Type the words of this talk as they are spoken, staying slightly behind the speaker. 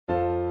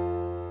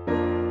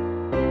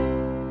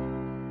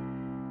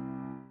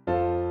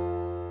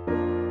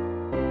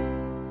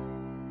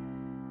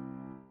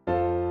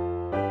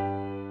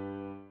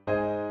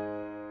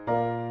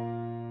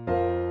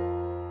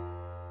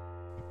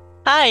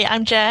Hi,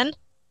 I'm Jen,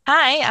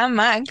 Hi, I'm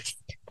Mags.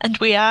 and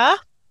we are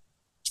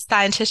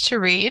Scientist to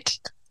Read.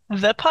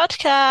 the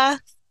podcast.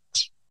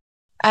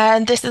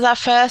 And this is our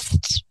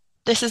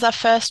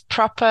first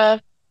proper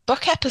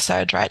book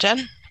episode, right,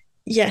 Jen?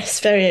 Yes,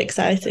 very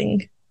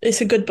exciting. It's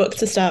a good book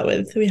to start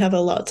with. We have a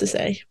lot to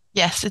say.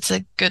 Yes, it's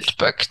a good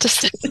book to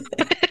start.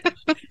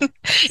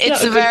 It's It's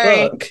not a a good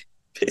very book,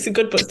 but it's a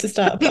good book to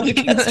start a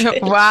podcast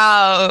with.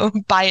 wow,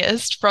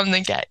 biased from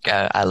the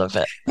get-go. I love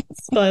it.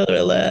 Spoiler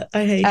alert,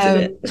 I hated Um,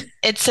 it.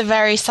 it's a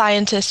very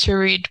scientist to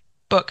read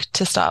book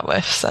to start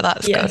with, so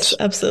that's good. Yes,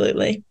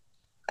 absolutely.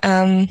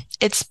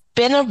 It's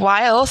been a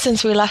while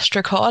since we last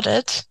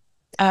recorded.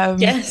 Um,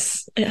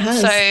 Yes, it So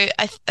has.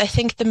 I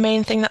think the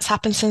main thing that's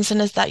happened since then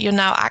is that you're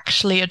now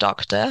actually a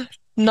doctor,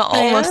 not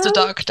I almost a am.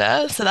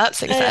 doctor. So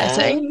that's I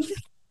exciting. am.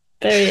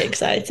 Very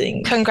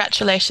exciting.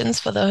 Congratulations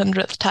for the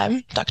 100th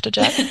time, Dr.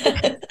 Jen.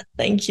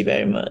 Thank you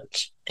very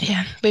much.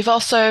 Yeah, we've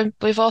also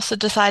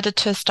decided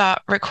to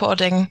start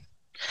recording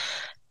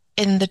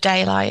in the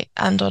daylight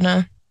and on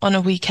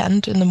a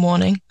weekend in the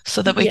morning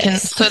so that we can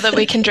Yes. so that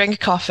we can drink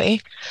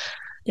coffee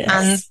and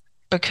Yes.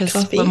 because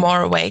we're Coffee.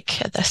 more awake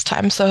at this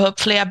time. So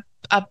hopefully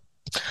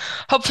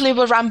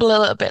we'll ramble a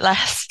little bit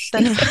less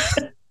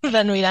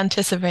than we'd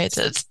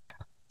anticipated.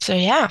 So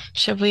yeah,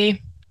 should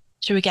we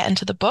get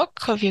into the book?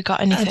 Have you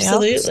got anything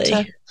else to?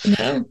 Absolutely.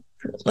 No,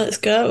 let's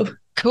go.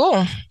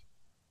 Cool.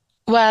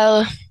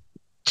 Well,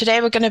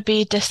 today we're going to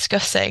be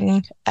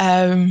discussing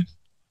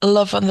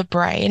Love on the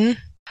Brain.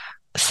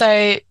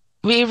 So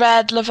we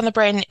read Love on the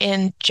Brain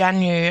in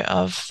January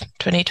of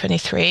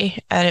 2023,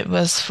 and it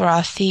was for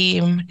our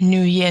theme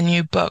New Year,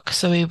 New Book.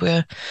 So we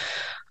were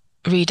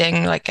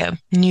reading like a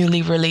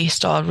newly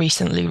released or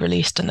recently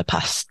released in the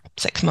past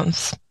 6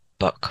 months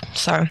book.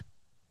 So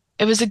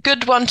it was a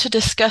good one to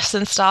discuss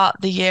and start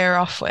the year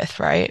off with,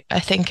 right? I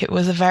think it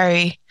was a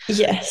very,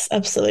 Yes,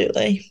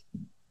 absolutely.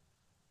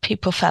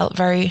 people felt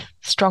very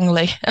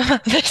strongly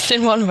about this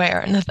in one way or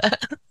another.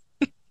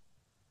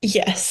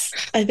 Yes,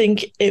 I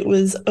think it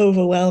was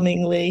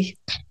overwhelmingly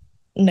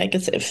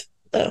negative,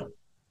 though.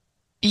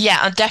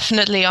 Yeah,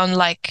 definitely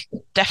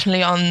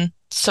on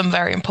some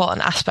very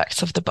important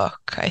aspects of the book,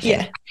 I think.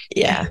 Yeah,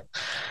 yeah. Yeah.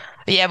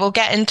 But yeah, we'll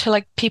get into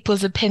like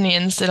people's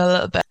opinions in a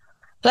little bit.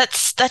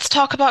 Let's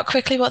talk about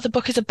quickly what the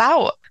book is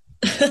about.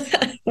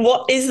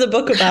 What is the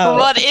book about?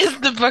 What is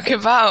the book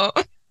about?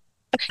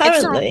 It's a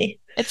Apparently,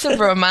 it's a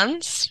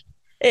romance.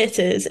 it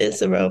is.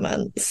 It's a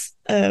romance.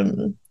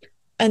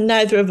 And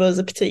neither of us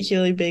are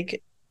particularly big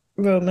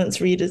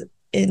romance readers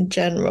in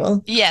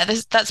general. Yeah,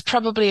 that's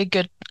probably a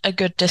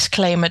good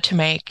disclaimer to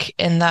make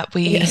in that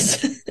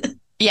Yes.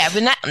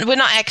 we're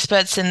not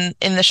experts in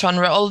the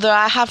genre, although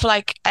I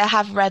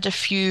have read a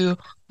few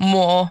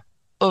more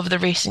over the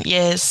recent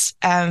years.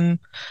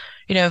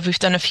 We've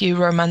done a few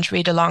romance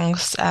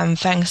read-alongs,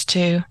 thanks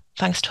to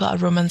our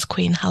romance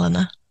queen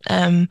Helena.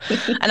 And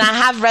I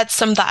have read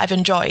some that I've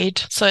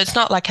enjoyed, so it's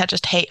not like I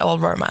just hate all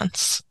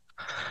romance.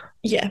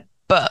 Yeah.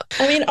 But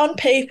I mean, on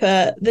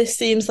paper, this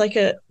seems like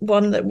a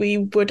one that we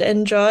would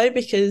enjoy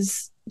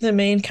because the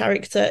main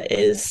character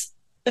is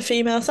a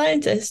female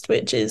scientist,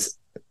 which is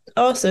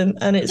awesome.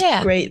 And it's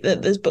yeah, great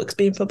that there's books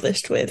being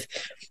published with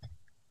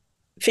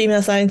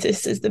female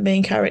scientists as the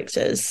main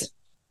characters.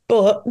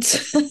 But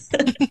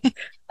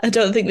I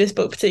don't think this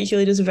book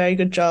particularly does a very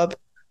good job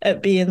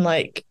at being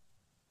like,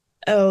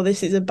 oh,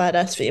 this is a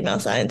badass female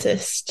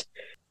scientist.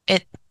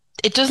 it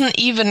it doesn't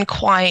even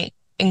quite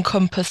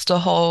encompass the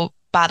whole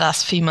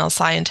badass female No,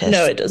 scientist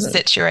it doesn't.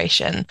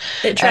 situation.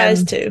 It tries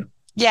Um, to.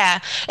 yeah,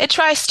 it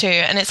tries to,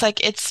 and it's like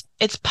it's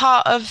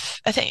part of.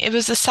 I think it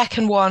was the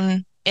second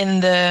one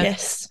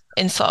Yes.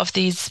 in sort of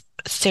these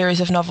series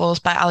of novels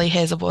by Ali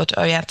Hazelwood.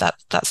 Oh yeah,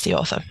 that's the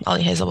author,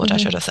 Ali Hazelwood. I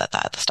should Mm-hmm. have said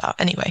that at the start.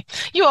 Anyway,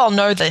 you all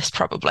know this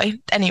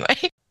probably. Anyway,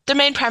 the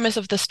main premise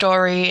of the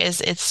story is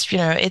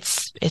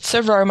it's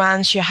a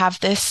romance. You have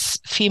this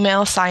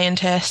female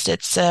scientist.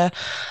 It's I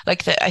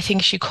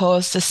think she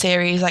calls the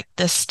series like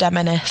the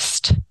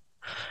STEMinist,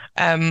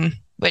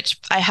 which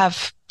I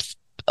have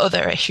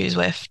other issues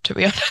with, to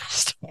be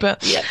honest.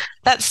 But Yeah.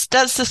 that's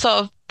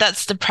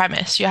the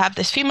premise. You have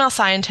this female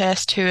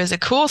scientist who is a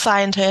cool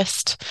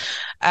scientist,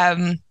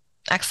 um,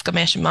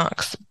 exclamation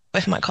marks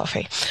with my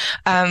coffee,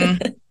 um,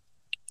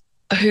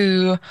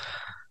 who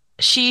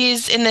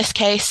she's in this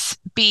case,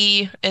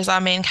 B is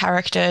our main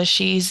character.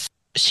 She's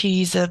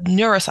a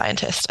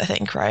neuroscientist, I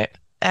think, right?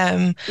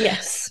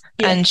 Yes.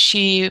 Yeah. And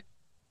she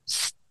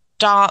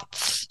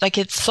starts like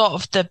it's sort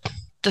of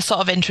the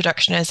sort of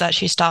introduction is that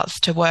she starts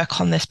to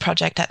work on this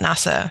project at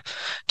NASA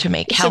to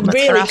make It's a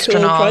helmets for really cool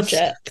astronauts.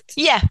 project.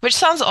 Yeah, which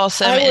sounds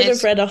awesome. I And would have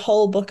it's read a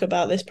whole book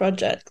about this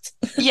project.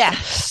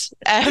 yes.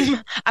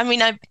 I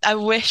mean, I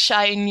wish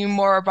I knew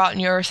more about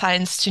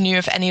neuroscience to know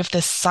if any of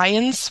the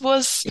science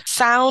was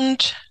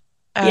sound,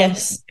 um,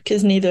 Yes,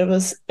 because neither of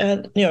us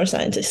are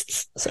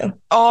neuroscientists. So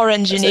or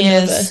that's another.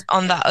 engineers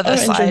on that other Or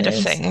side of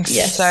engineers. things.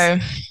 Yes. So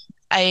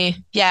I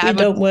We would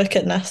don't work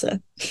at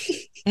NASA.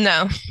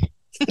 no,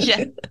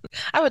 yeah,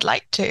 I would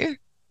like to,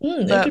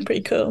 It'd but be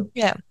pretty cool.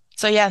 yeah.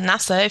 So yeah,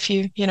 NASA, if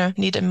you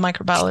need a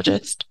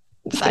microbiologist.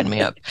 Sign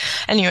me up.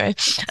 Anyway.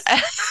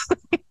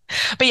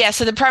 But yeah,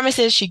 so the premise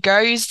is she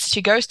goes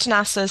to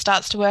NASA,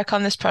 starts to work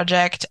on this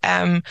project.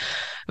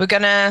 We're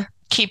gonna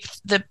keep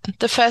the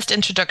first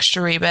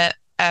introductory bit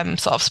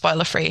sort of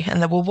spoiler free,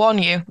 and then we'll warn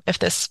you if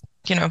this,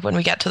 when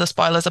we get to the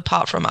spoilers,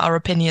 apart from our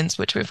opinions,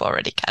 which we've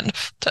already kind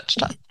of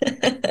touched on.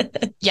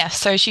 Yeah,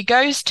 so she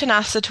goes to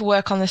NASA to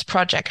work on this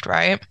project,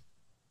 right?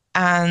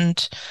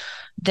 And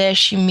there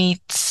she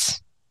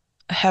meets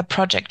her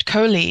project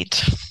co-lead,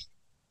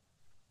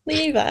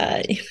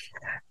 Levi,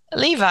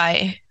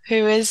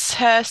 who is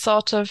her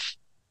sort of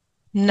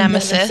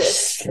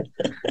nemesis.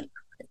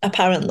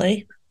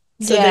 Apparently.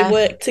 So Yeah. they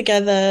worked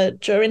together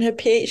during her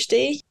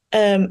PhD,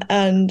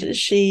 and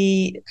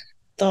she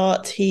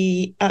thought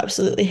he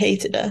absolutely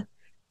hated her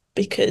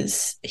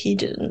because he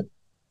didn't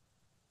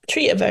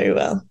treat her very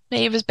well.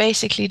 He was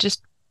basically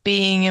just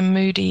being a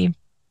moody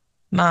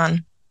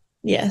man.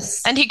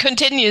 Yes. And he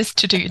continues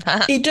to do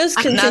that. He does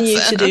continue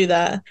to do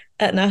that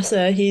at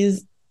NASA. He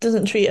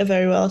doesn't treat her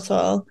very well at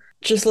all.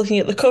 Just looking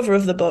at the cover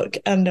of the book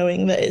and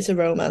knowing that it's a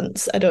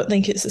romance, I don't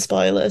think it's a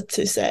spoiler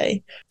to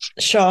say,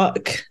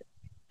 shock,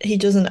 he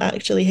doesn't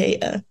actually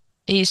hate her.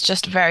 He's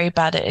just very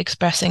bad at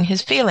expressing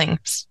his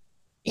feelings.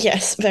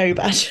 Yes, very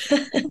bad.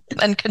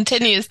 And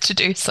continues to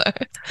do so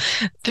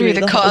through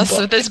the course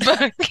of this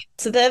book.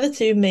 So they're the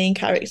two main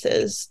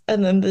characters,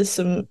 and then there's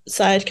some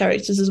side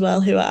characters as well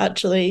who are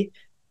actually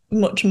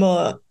much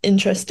more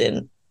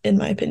interesting, in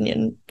my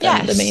opinion,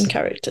 than the main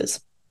characters.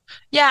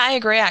 Yeah, I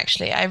agree,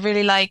 actually. I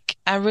really like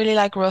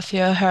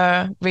Rothia,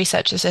 her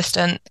research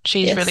assistant.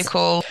 She's really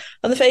cool.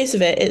 On the face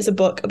of it, it's a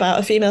book about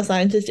a female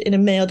scientist in a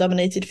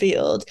male-dominated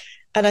field,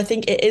 and I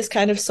think it is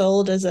kind of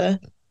sold as a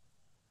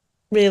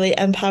really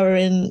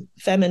empowering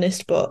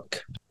feminist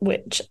book,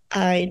 which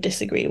I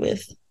disagree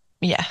with.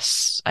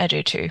 Yes, I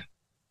do too.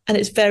 And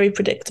it's very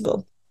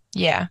predictable.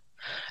 Yeah.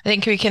 I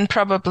think we can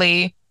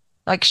probably,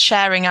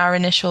 sharing our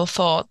initial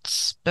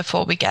thoughts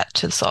before we get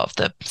to sort of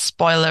the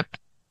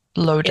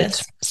spoiler-loaded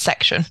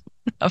section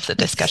of the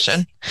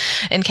discussion,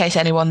 in case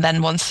anyone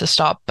then wants to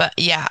stop. But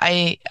yeah,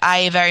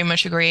 I very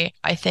much agree.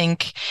 I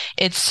think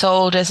it's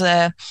sold as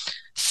a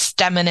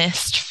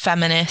STEMinist,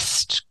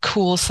 feminist,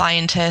 cool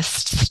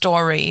scientist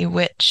story,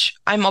 which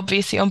I'm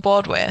obviously on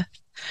board with.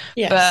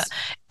 Yes. But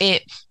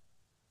it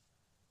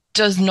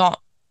does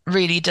not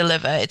really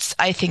deliver.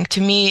 I think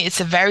to me, it's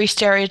a very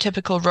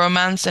stereotypical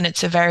romance, and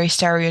it's a very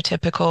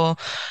stereotypical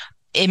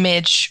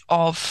image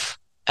of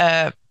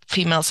a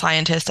female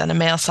scientist and a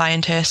male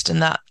scientist,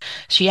 and that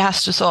she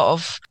has to sort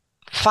of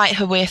fight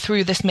her way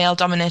through this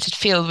male-dominated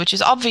field, which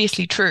is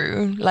obviously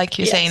true, like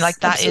you're saying,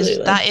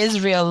 that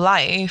is real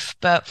life,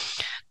 but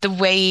the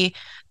way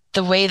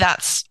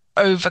that's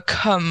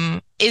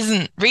overcome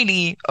isn't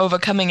really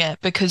overcoming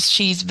it, because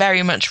she's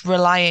very much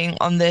relying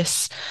on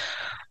this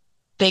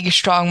big,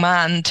 strong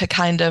man to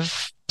kind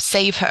of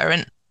save her.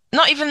 And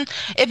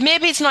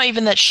maybe it's not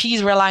even that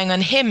she's relying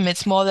on him,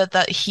 it's more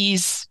that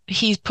he's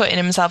putting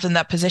himself in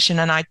that position,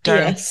 and I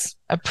don't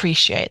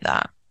appreciate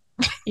that.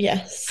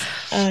 Yes,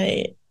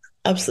 I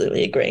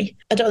absolutely agree.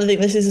 I don't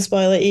think this is a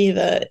spoiler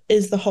either,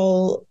 is the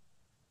whole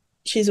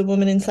she's a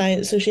woman in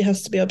science, so she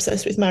has to be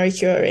obsessed with Marie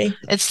Curie.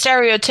 It's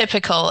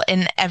stereotypical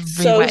in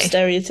every way. So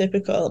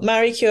stereotypical.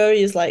 Marie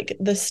Curie is like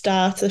the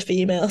starter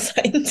female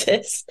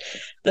scientist,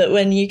 that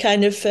when you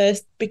kind of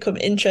first become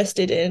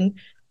interested in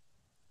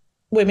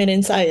women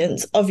in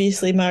science,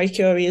 obviously Marie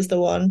Curie is the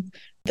one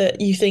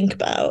that you think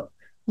about.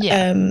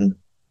 Yeah.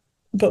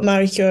 But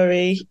Marie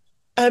Curie,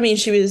 I mean,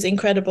 she was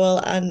incredible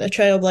and a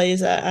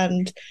trailblazer,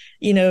 and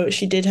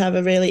she did have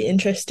a really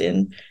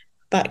interesting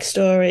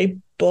backstory,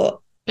 but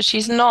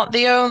she's not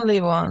the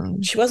only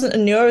one. She wasn't a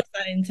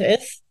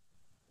neuroscientist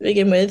to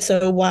begin with,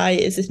 so why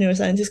is this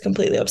neuroscientist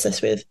completely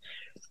obsessed with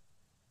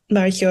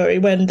Marie Curie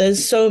when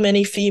there's so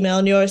many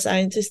female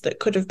neuroscientists that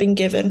could have been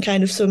given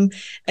kind of some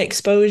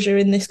exposure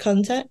in this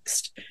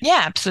context?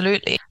 Yeah,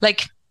 absolutely.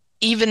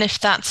 Even if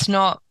that's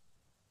not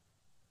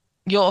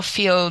your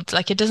field,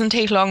 it doesn't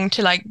take long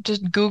to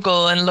just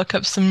Google and look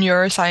up some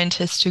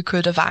neuroscientists who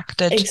could have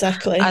acted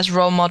as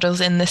role models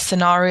in this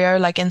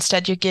scenario.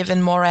 Instead you're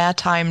given more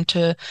airtime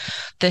to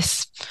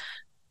this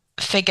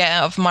figure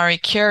of Marie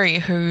Curie,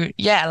 who,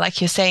 like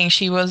you're saying,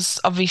 she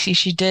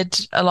did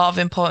a lot of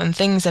important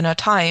things in her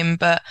time,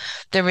 but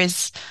there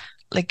is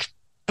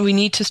we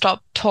need to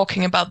stop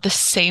talking about the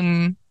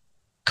same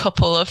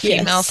couple of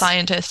female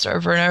scientists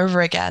over and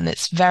over again.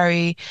 It's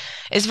very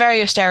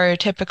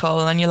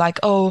stereotypical, and you're like,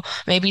 oh,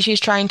 maybe she's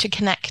trying to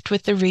connect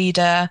with the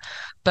reader,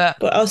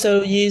 but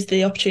also use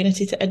the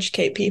opportunity to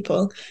educate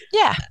people.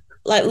 Yeah.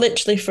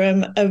 Literally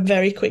from a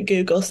very quick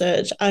Google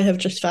search, I have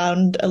just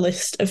found a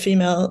list of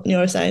female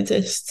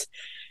neuroscientists,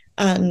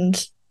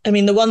 and I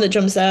mean, the one that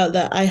jumps out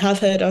that I have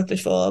heard of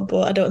before,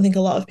 but I don't think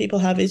a lot of people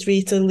have, is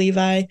Rita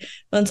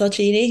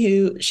Levi-Montalcini,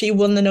 who she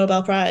won the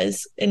Nobel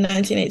Prize in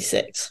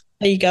 1986.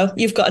 There you go.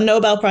 You've got a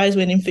Nobel Prize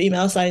winning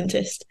female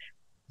scientist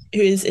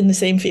who is in the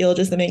same field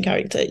as the main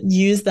character.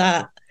 Use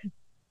that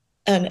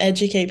and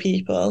educate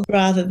people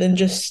rather than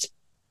just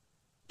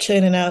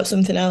churning out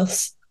something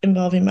else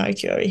involving Marie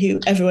Curie, who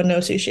everyone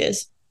knows who she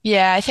is.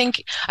 Yeah, I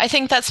think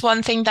that's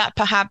one thing that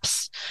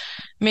perhaps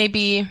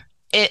maybe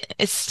it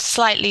is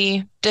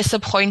slightly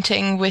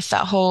disappointing with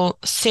that whole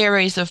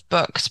series of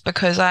books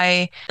because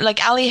I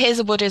like Ali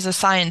Hazelwood is a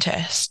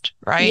scientist,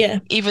 right? Yeah.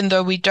 Even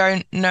though we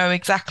don't know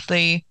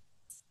exactly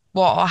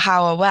what or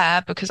how or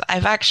where, because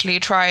I've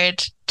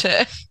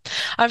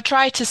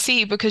tried to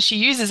see because she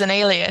uses an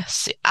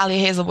alias. Ali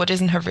Hazelwood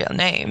isn't her real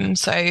name,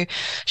 so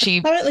she,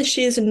 Apparently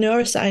she is a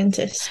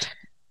neuroscientist.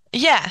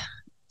 yeah.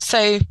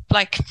 So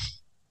like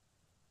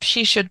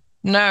she should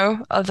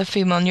know other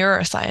female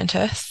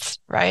neuroscientists,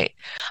 right?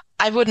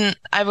 I wouldn't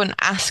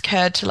ask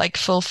her to like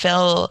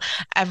fulfill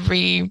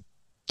every,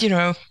 you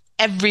know,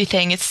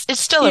 everything. It's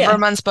still a Yeah.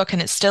 romance book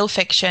and it's still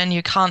fiction.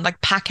 You can't like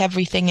pack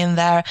everything in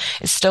there.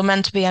 It's still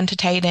meant to be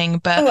entertaining,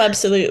 but Oh,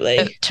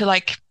 absolutely. to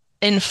like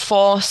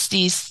enforce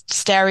these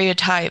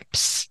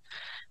stereotypes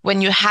when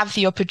you have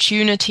the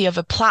opportunity of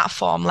a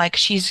platform, like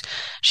she's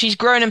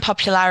grown in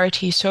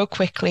popularity so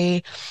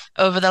quickly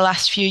over the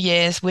last few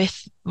years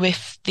with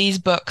these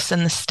books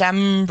and the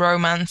STEM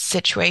romance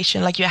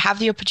situation. Like you have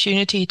the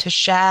opportunity to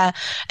share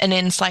an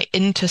insight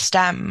into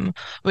STEM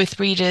with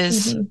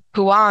readers Hmm.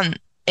 who aren't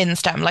in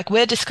STEM. Like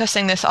we're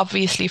discussing this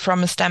obviously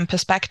from a STEM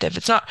perspective.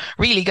 It's not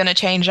really going to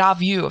change our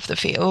view of the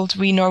field.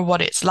 We know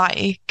what it's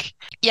like.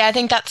 Yeah, I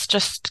think that's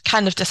just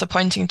kind of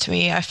disappointing to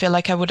me. I feel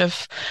like I would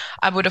have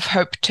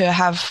hoped to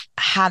have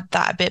had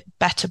that a bit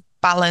better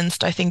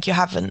balanced. I think you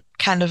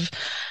kind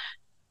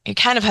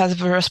of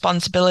have a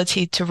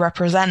responsibility to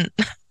represent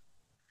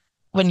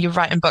when you're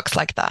writing books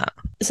like that.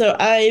 So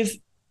I've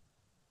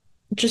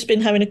just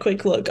been having a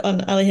quick look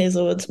on Ali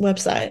Hazelwood's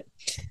website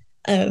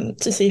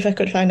to see if I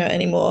could find out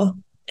any more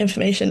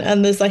information.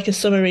 And there's like a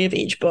summary of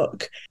each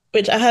book,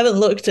 which I haven't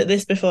looked at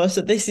this before.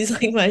 So this is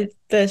like my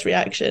first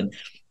reaction.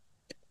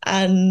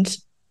 And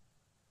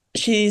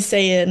she's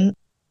saying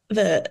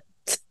that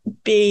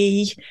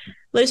B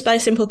lives by a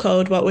simple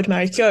code, what would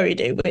Marie Curie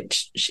do?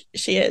 Which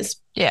she is.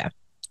 Yeah.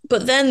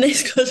 But then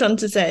this goes on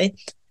to say,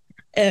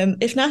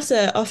 if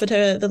NASA offered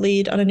her the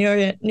lead on a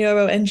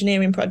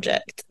neuroengineering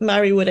project,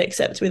 Marie would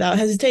accept without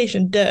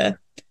hesitation, duh.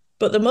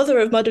 But the mother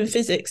of modern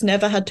physics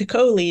never had to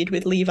co-lead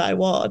with Levi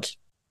Ward.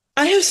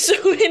 I have so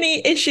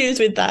many issues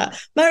with that.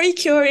 Marie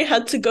Curie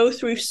had to go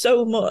through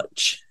so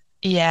much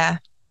Yeah.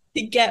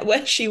 to get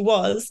where she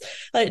was.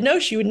 Like, no,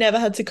 she would never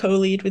had to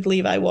co-lead with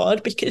Levi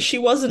Ward because she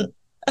wasn't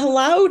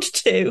allowed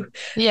to.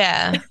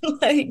 Yeah.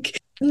 Like,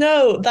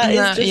 no, that is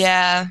No, just,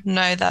 yeah.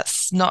 No,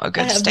 that's not a I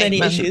good have many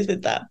statement. issues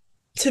with that.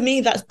 To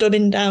me, that's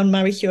dumbing down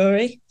Marie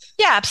Curie.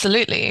 Yeah,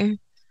 absolutely.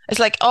 It's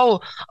like,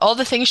 oh, all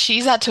the things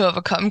she's had to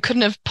overcome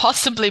couldn't have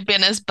possibly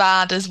been as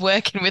bad as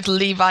working with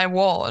Levi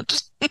Ward.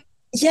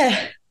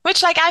 Yeah.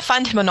 Which, like, I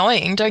find him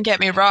annoying, don't get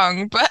me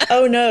wrong, but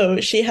Oh no,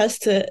 she has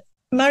to.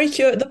 Marie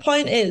Curie, the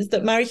point is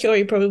that Marie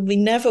Curie probably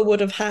never would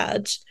have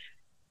had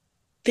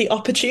the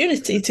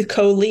opportunity to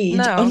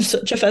co-lead on no,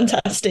 such a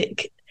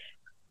fantastic,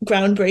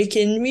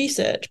 groundbreaking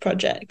research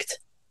project.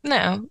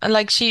 no. And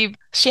like she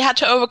had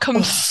to overcome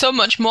Oh, so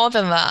much more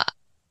than that.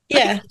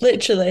 yeah,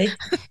 literally.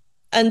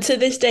 And to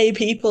this day,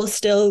 people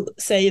still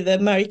say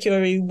that Marie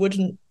Curie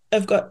wouldn't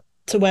have got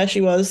to where she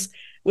was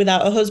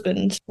without a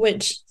husband,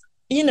 which,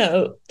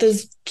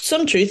 there's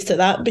some truth to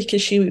that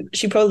because she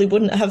probably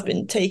wouldn't have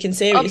been taken Oh,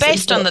 seriously.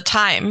 based on But the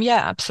time, yeah,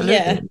 yeah,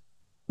 absolutely.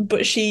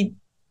 but she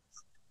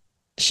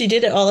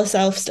did it all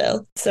herself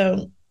still.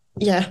 So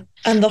yeah.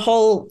 And the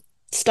whole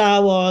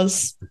Star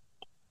Wars Oh,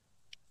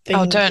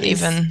 thing don't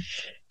is even.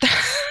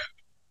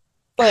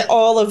 like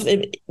all of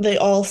it, they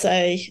all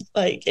say,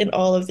 like in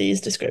all of these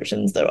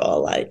descriptions, they're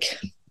all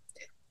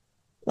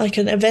like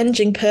an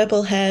avenging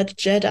purple-haired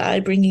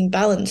Jedi bringing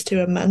balance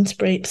to a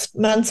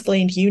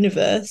mansplained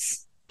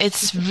universe.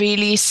 It's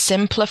really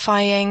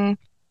simplifying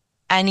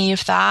any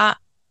of that.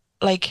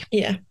 Like,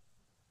 Yeah.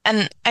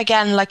 and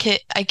again, like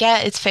I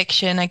get it's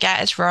fiction, I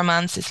get it's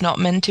romance. It's not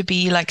meant to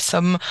be like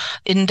some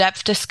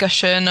in-depth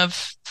discussion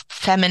of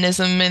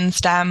feminism in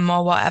STEM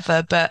or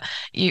whatever, but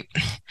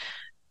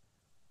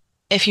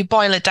if you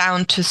boil it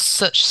down to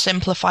such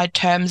simplified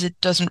terms, it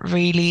doesn't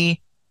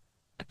really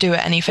do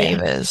it any Yeah.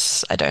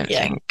 favors, I don't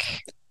Yeah.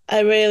 think. I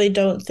really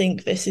don't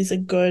think this is a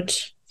good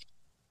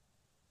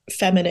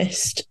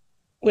feminist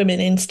women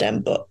in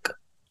STEM book.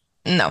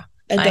 No,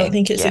 I don't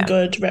think it's a yeah.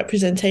 good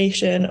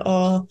representation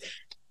or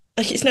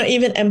like it's not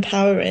even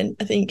empowering.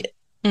 I think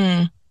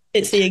Mm,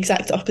 it's the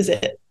exact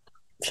opposite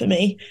for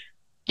me,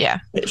 yeah.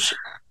 which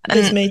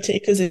this And may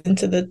take us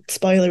into the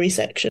spoilery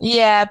section.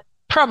 yeah,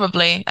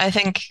 probably. I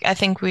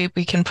think we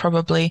can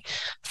probably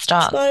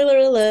start. Spoiler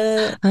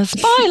alert.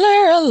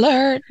 Spoiler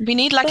alert. We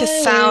need like a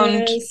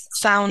Spoilers.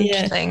 sound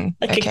Yeah, thing.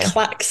 like a Okay.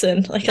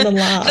 klaxon, like an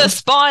The alarm.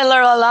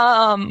 spoiler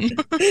alarm.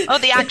 Oh,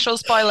 the actual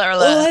spoiler Oh,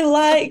 alert. I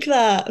like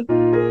that.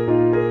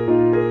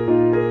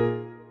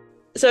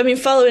 So, I mean,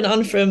 following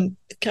on from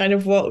kind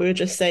of what we were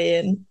just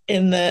saying,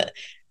 in that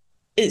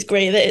it's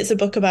great that it's a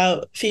book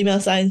about female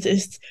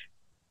scientists,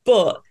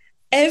 but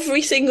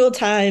every single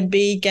time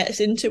B gets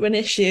into an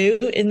issue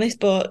in this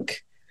book,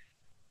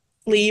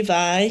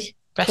 Levi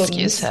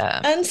Rescues comes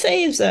her. and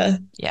saves her.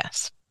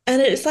 Yes.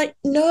 And it's like,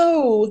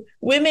 no,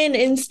 women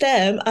in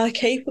STEM are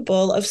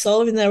capable of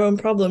solving their own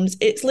problems.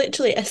 It's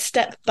literally a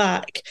step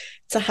back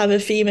to have a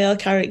female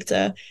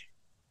character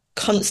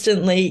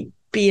constantly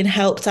being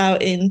helped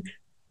out in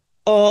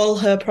all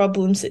her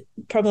problematic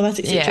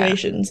Yeah.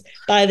 situations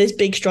by this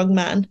big, strong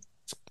man.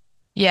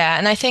 Yeah,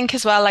 and I think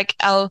as well, like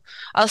I'll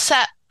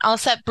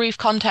set brief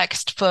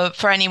context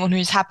for anyone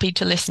who's happy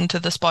to listen to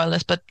the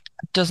spoilers but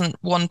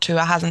doesn't want to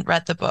or hasn't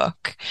read the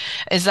book,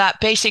 is that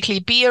basically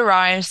Bea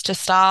arrives to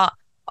start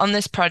on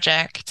this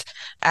project,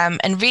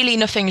 and really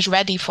nothing's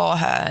ready for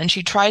her, and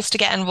she tries to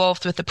get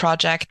involved with the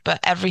project, but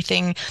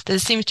there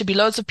seems to be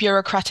loads of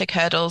bureaucratic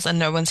hurdles, and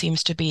no one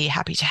seems to be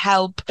happy to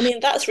help. I mean,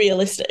 that's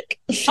realistic.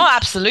 Oh,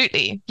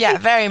 absolutely. Yeah,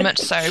 very much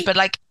so. But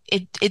like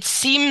it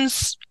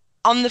seems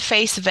on the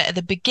face of it at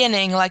the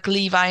beginning, like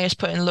Levi is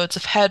putting loads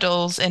of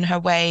hurdles in her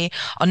way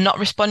on not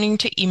responding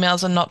to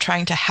emails and not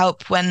trying to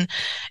help, when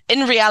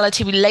in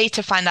reality we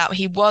later find out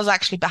he was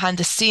actually behind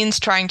the scenes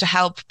trying to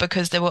help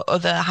because there were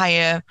other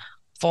higher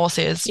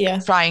forces Yeah.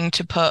 trying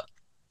to put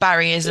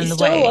barriers He in the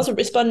still way. wasn't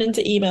responding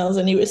to emails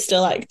and he was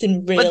still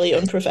acting But really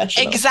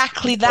unprofessional.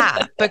 exactly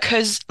that,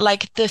 because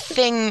like the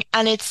thing,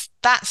 and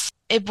that's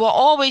it, what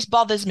always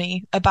bothers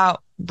me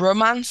about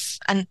romance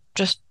and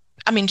just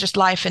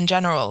life in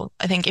general.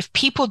 I think if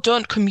people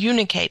don't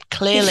communicate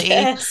clearly,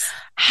 Yes.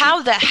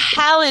 how the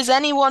hell is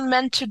anyone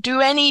meant to do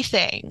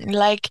anything?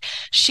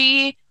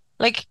 She,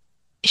 like,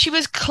 she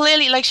was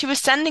clearly, like, she was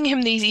sending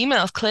him these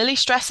emails, clearly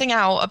stressing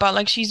out about,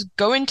 like, she's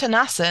going to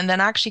NASA and then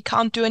actually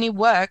can't do any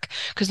work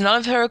because none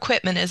of her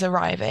equipment is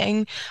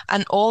arriving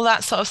and all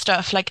that sort of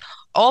stuff. Like,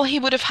 all he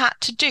would have had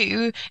to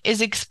do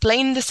is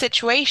explain the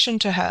situation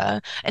to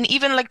her and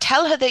even like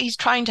tell her that he's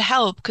trying to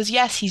help because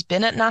yes, he's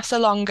been at NASA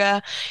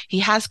longer, he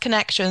has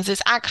connections.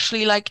 It's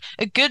actually like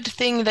a good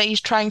thing that he's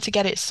trying to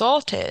get it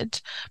sorted,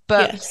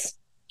 but Yes.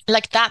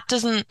 like that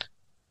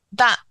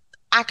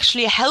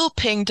actually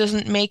helping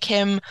doesn't make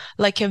him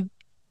like a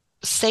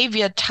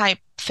savior type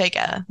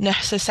figure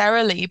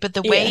necessarily, but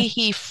the Yeah. way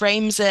he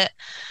frames it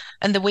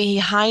and the way he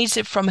hides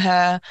it from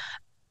her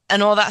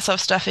and all that sort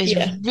of stuff is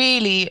Yeah.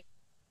 really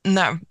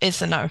no,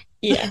 it's a no.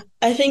 Yeah.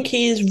 I think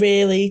he's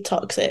really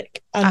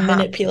toxic and Uh-huh.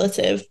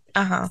 manipulative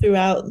Uh-huh.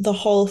 throughout the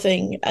whole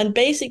thing and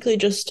basically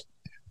just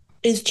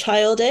is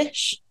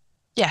childish.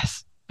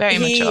 Yes, very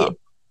mature.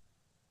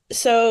 He,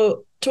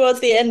 so towards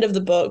the end of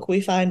the book,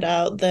 we find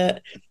out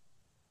that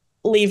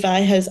Levi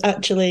has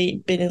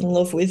actually been in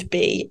love with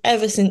Bea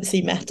ever since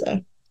he met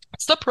her.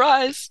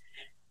 Surprise.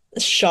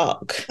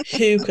 Shock.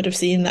 Who could have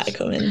seen that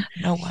coming?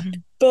 No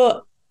one.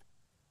 But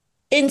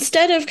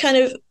instead of kind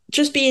of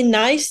just being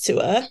nice to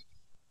her,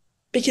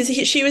 because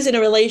she was in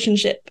a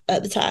relationship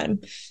at the time.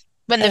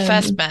 When they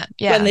first met,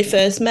 yeah. When they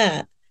first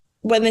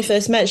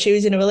met, she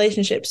was in a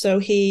relationship. So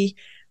he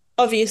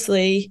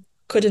obviously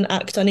couldn't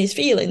act on his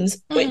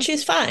feelings, which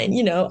is fine.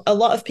 You know, a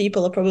lot of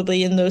people are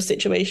probably in those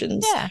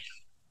situations. Yeah.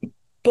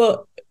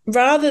 But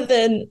rather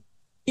than,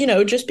 you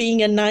know, just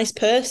being a nice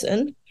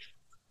person,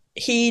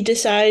 he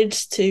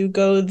decides to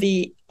go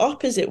the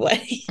opposite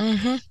way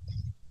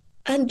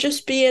and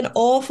just be an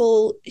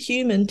awful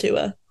human to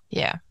her.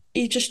 Yeah.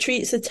 He just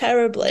treats her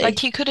terribly. Like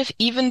he could have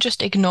even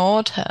just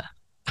ignored her.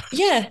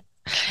 Yeah.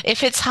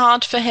 If it's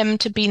hard for him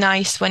to be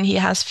nice when he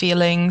has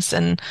feelings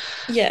and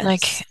yes,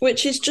 like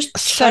which is just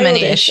so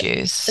many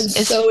issues. And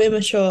it's so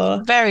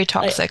immature. Very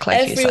toxic,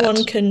 like you said.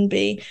 Everyone can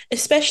be,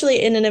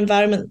 especially in an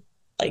environment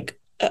like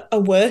a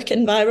work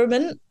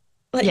environment.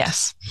 Like,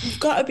 yes, you've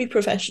got to be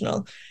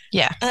professional.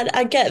 Yeah. And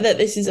I get that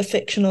this is a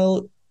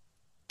fictional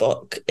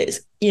book.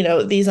 It's, you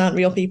know, these aren't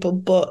real people,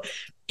 but,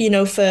 you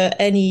know, for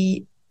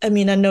any, I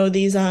mean, I know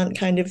these aren't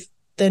kind of,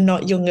 they're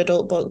not young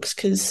adult books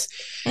because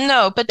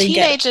no, but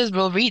teenagers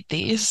will read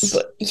these.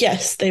 But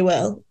yes, they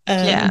will.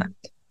 Yeah.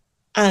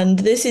 And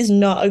this is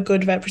not a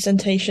good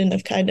representation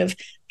of kind of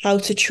how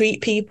to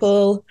treat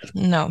people.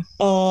 No.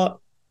 Or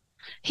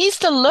he's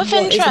the love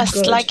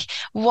interest. Like,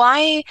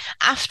 why,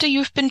 after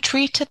you've been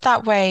treated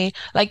that way,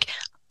 like,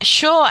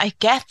 sure, I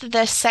get that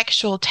there's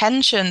sexual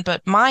tension,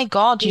 but my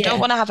God, you don't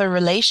want to have a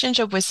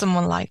relationship with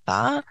someone like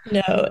that.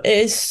 No, it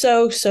is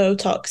so, so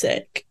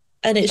toxic.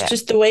 And it's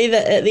just the way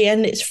that at the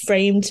end it's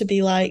framed to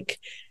be like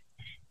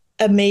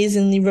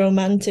amazingly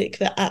romantic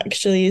that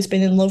actually has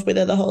been in love with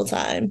her the whole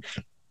time.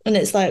 And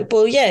it's like,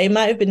 well, yeah, he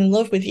might have been in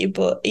love with you,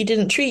 but he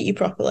didn't treat you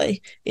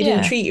properly. He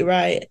didn't treat you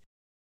right.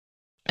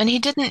 And he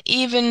didn't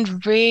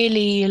even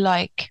really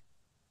like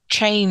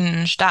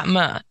change that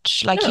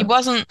much. Like he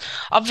wasn't,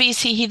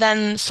 obviously he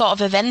then sort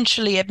of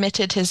eventually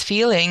admitted his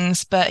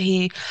feelings, but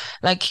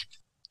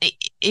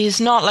it's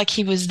not like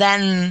he was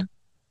then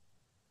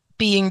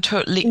being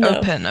totally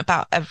open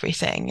about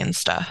everything and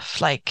stuff.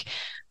 Like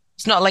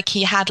it's not like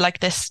he had like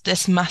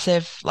this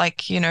massive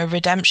like, you know,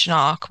 redemption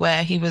arc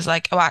where he was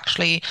like, oh,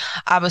 actually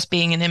I was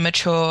being an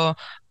immature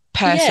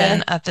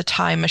person at the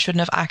time. I shouldn't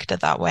have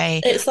acted that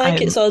way. It's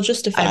like it's all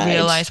justified. I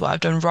realize what I've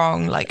done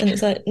wrong. Like, and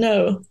it's like,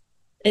 no,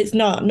 it's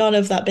not. None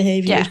of that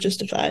behavior is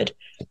justified.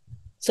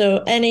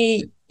 So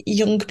any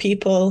young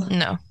people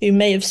who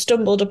may have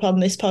stumbled upon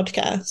this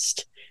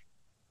podcast,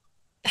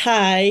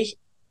 hi,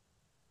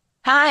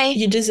 Hi.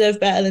 You deserve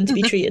better than to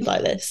be treated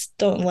like this.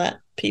 Don't let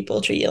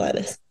people treat you like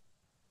this.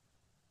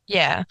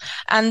 Yeah.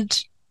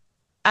 And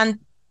and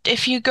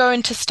if you go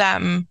into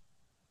STEM,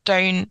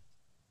 don't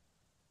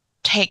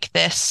take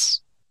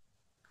this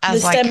The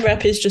as STEM like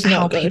rep is just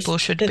how not good people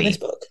should in this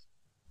be. book.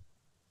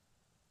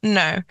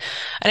 No.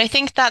 And I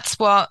think that's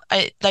what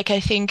I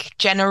think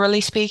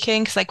generally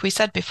speaking, because like we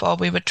said before,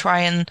 we would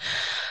try and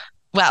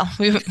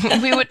we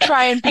would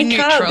try and be I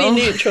can't be neutral.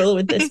 neutral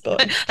with this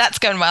book. That's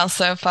going well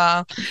so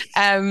far.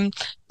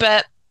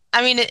 But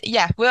I mean,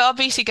 yeah, we're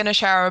obviously going to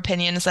share our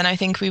opinions, and I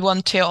think we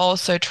want to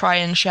also try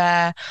and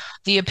share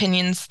the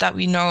opinions that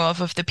we know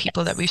of the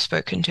people that we've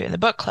spoken to in the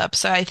book club.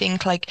 So I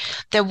think like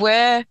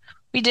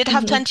we did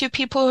have Mhm. plenty of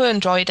people who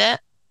enjoyed it.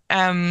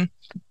 And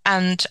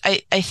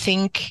I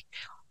think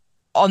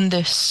on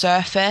the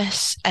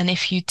surface, and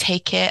if you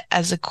take it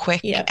as a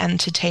quick, Yeah.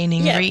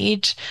 entertaining Yeah.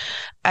 read,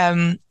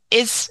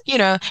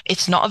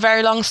 it's not a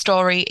very long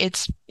story.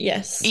 It's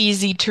Yes.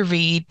 easy to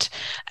read.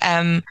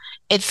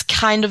 It's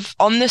kind of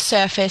on the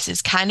surface,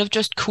 it's kind of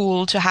just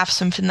cool to have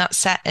something that's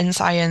set in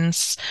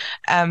science.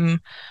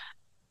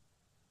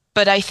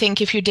 But I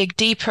think if you dig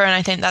deeper, and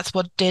I think that's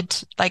what did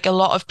like a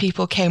lot of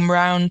people came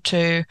around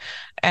to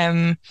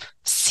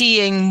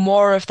seeing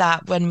more of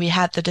that when we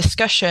had the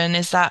discussion,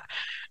 is that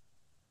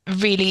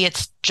really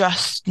it's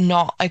just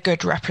not a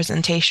good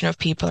representation of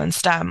people in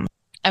STEM.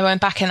 I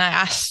went back and I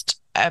asked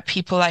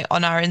people like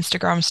on our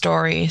Instagram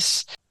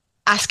stories,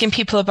 asking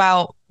people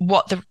about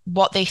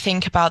what they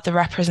think about the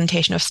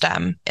representation of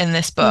STEM in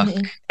this book.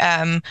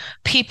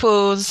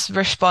 People's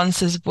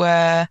responses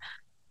were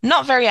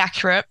not very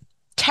accurate,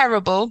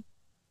 terrible,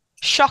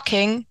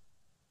 shocking,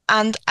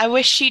 and I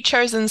wish she'd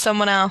chosen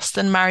someone else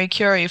than Marie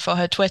Curie for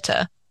her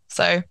Twitter.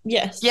 So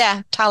Yes.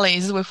 yeah,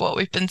 tallies with what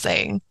we've been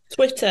saying.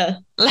 Twitter.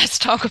 Let's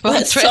talk about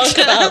Let's Twitter. talk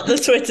about the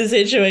Twitter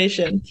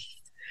situation.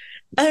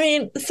 I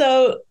mean,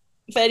 so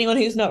for anyone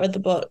who's not read the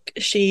book,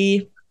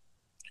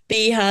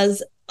 Bea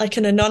has like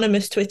an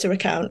anonymous Twitter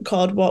account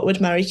called What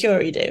Would Marie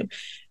Curie Do,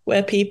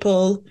 where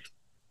people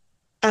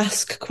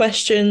ask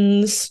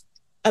questions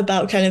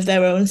about kind of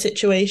their own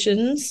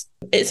situations.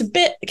 It's a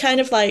bit kind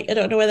of like, I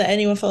don't know whether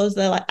anyone follows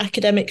their like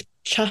academic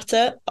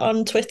chatter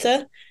on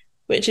Twitter,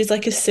 which is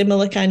like a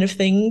similar kind of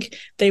thing.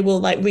 They will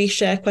like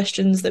reshare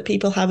questions that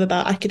people have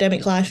about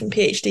academic life and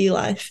PhD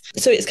life.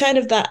 So it's kind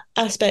of that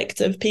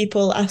aspect of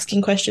people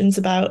asking questions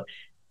about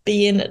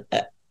being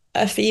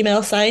a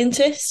female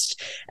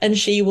scientist, and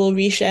she will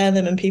reshare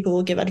them and people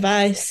will give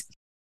advice.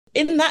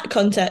 In that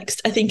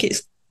context, I think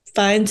it's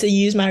fine to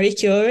use Marie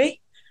Curie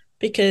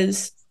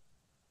because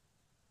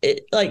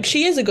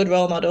she is a good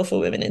role model for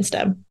women in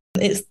STEM.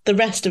 It's the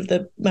rest of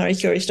the Marie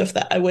Curie stuff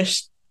that I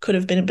wish could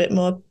have been a bit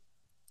more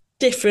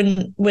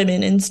different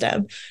women in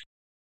STEM.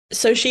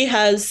 So she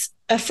has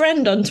a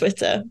friend on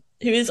Twitter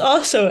who is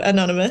also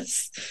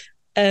anonymous,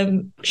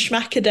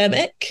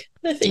 Schmacademic,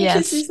 I think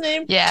Yes. is his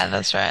name. Yeah,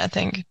 that's right, I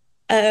think.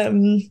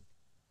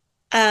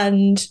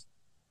 And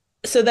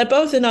so they're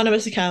both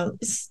anonymous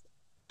accounts,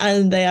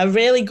 and they are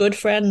really good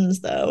friends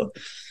though.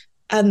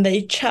 And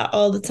they chat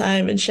all the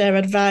time and share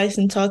advice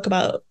and talk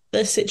about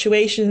their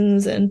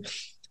situations and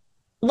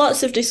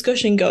lots of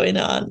discussion going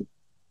on.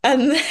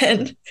 And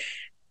then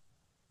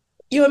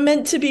you're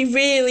meant to be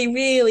really,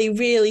 really,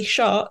 really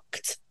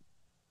shocked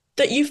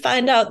that you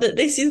find out that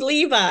this is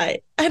Levi.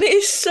 And it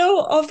is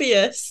so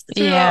obvious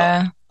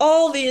throughout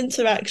all the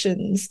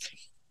interactions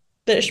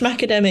that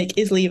Schmacademic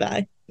is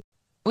Levi.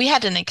 We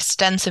had an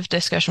extensive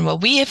discussion. Well,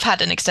 we have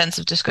had an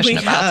extensive discussion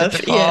about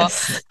it before,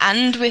 yes.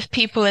 And with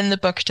people in the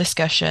book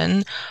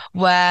discussion,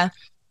 where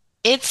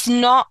it's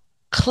not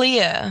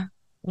clear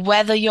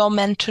whether you're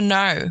meant to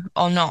know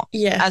or not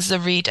as the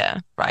reader,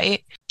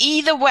 right?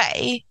 Either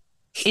way,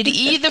 it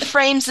either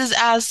frames us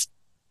as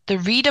the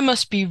reader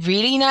must be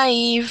really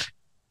naive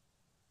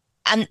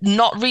and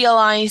not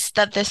realize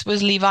that this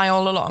was Levi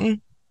all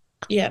along.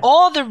 Yeah.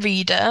 Or the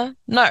reader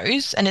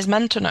knows and is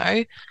meant to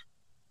know,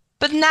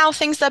 but now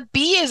thinks that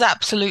Bea is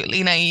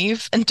absolutely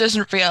naive and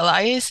doesn't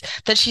realize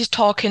that she's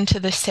talking to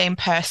the same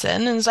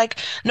person. And it's like,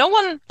 no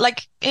one,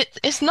 like,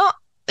 it's not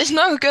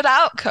a good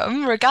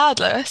outcome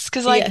regardless.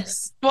 Because, like,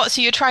 what?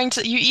 So you're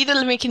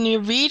either making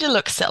your reader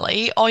look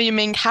silly or your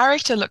main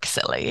character look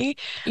silly.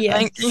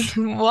 Yes.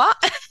 Like,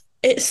 what?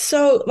 It's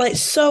so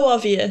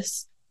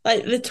obvious.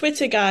 Like, the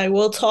Twitter guy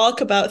will talk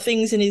about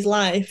things in his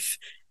life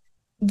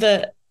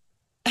that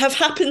have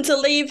happened to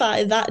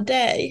Levi that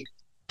day.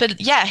 But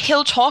yeah,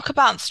 he'll talk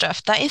about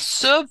stuff that is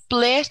so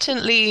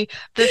blatantly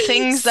the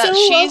things that so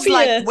she's obvious.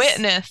 like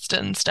witnessed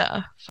and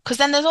stuff. Because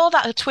then there's all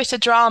that Twitter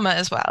drama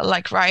as well,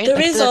 like, right? There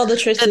like is all the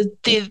Twitter.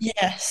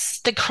 Yes.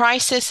 The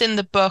crisis in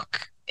the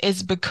book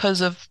is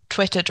because of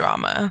Twitter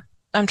drama.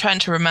 I'm trying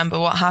to remember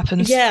what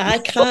happens. Yeah, I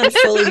can't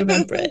fully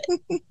remember it.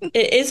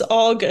 It is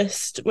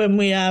August when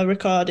we are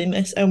recording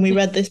this, and we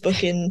read this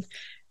book in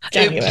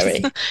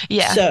January.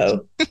 Yeah.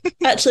 So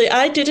actually,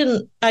 I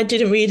didn't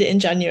read it in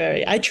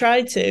January. I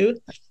tried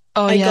to.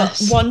 I got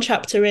one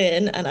chapter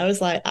in and I was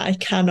like, I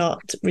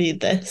cannot read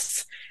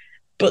this.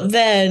 But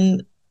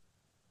then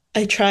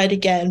I tried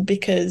again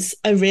because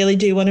I really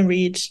do want to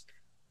read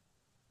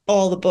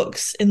all the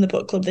books in the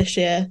book club this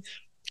year.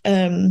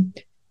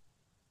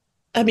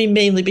 I mean,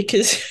 mainly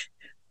because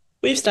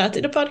we've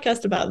started a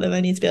podcast about them.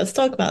 I need to be able to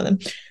talk about them.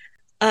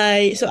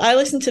 I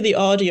listened to the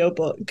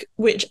audiobook,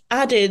 which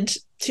added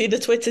to the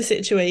Twitter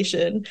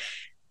situation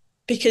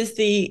because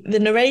the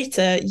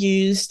narrator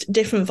used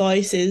different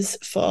voices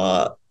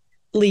for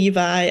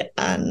Levi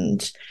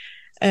and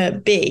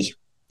B,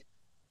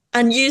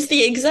 and used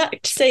the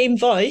exact same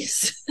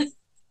voice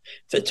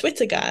for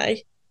Twitter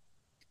Guy.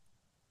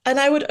 And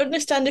I would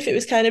understand if it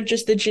was kind of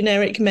just the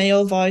generic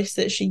male voice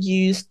that she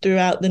used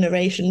throughout the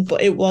narration,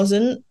 but it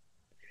wasn't.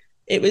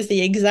 It was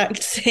the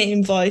exact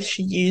same voice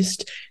she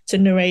used to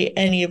narrate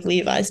any of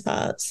Levi's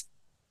parts.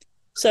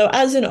 So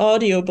as an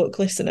audiobook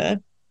listener,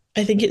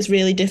 I think it's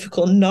really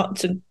difficult not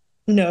to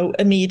know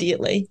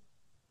immediately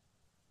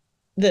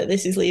that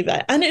this is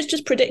Levi. And it's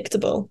just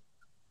predictable.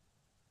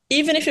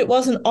 Even if it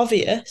wasn't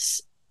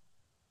obvious,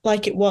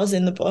 like it was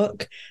in the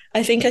book,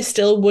 I think I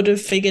still would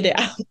have figured it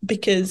out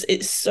because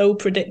it's so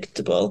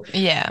predictable.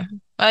 Yeah.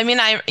 I mean,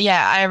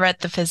 I read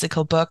the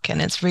physical book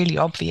and it's really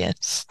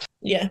obvious.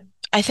 Yeah.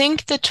 I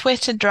think the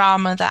Twitter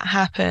drama that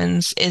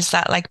happens is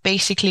that, like,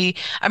 basically,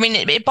 I mean,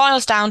 it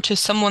boils down to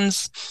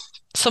someone's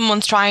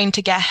trying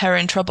to get her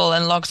in trouble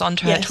and logs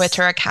onto her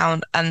Twitter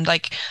account and,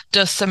 like,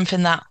 does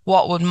something that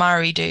What Would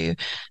Mary Do,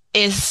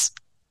 is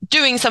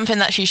doing something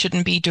that she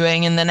shouldn't be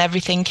doing, and then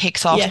everything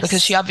kicks off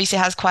because she obviously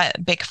has quite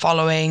a big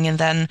following, and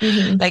then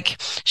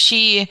like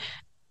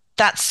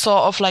that's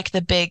sort of like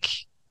the big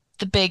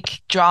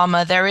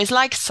drama. There is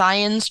like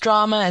science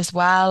drama as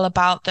well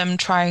about them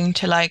trying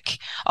to, like,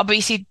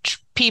 obviously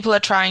people are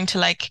trying to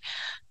like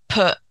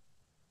put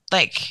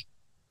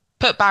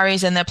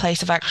Barry's in their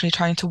place of actually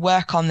trying to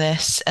work on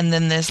this, and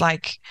then there's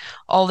like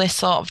all this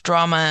sort of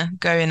drama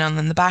going on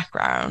in the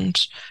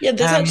background. Yeah,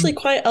 there's actually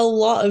quite a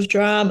lot of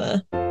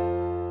drama.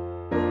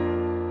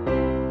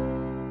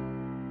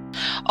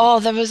 Oh,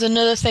 there was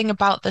another thing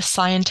about the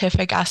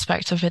scientific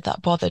aspect of it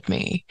that bothered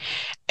me,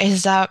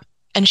 is that,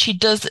 and she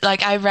does,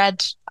 like, I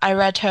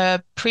read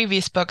her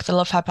previous book, The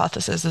Love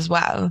Hypothesis, as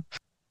well.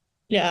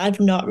 Yeah, I've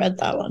not read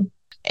that one.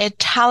 It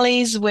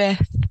tallies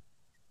with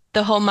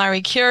the whole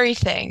Marie Curie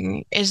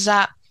thing, is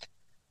that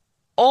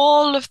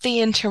all of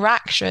the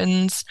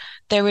interactions,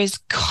 there is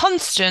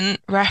constant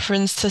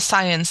reference to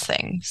science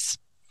things.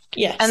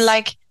 Yes. And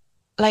like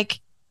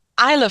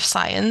I love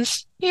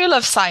science, you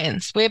love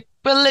science. We're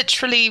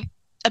literally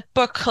a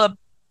book club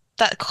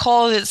that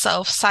calls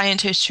itself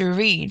Scientists Who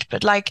Read,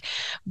 but like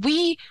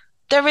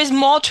there is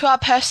more to our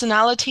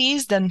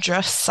personalities than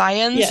just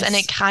science, and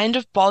it kind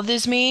of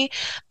bothers me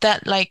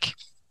that like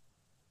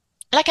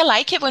I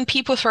like it when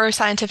people throw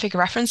scientific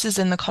references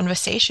in the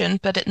conversation,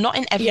 but not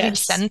in every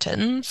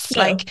sentence.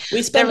 No, like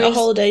we spent a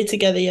whole day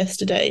together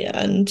yesterday,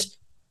 and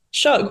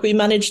shock, we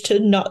managed to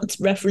not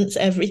reference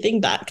everything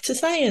back to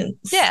science.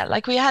 Yeah,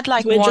 like we had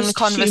like one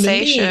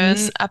conversation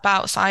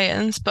about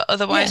science, but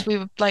otherwise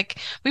we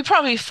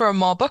probably throw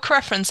more book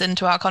reference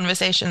into our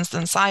conversations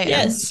than science.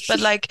 Yes.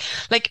 But like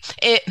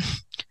it,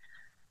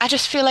 I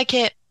just feel like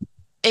it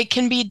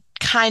can be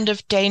kind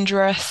of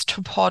dangerous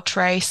to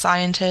portray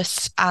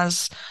scientists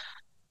as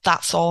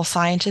that's all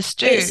scientists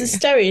do. It's a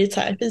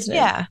stereotype, isn't it?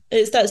 Yeah.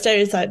 It's that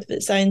stereotype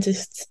that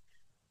scientists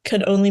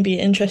can only be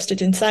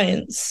interested in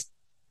science,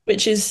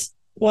 which is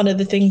one of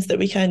the things that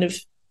we kind of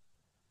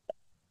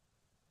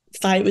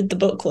fight with the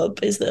book club,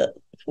 is that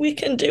we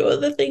can do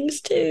other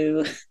things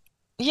too.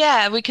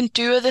 Yeah, we can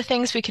do other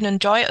things, we can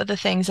enjoy other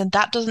things, and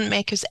that doesn't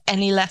make us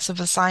any less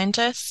of a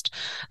scientist.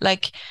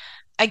 Like,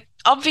 I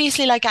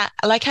obviously I get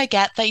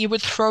that you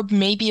would throw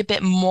maybe a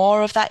bit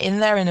more of that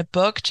in there in a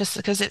book just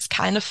because it's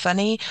kind of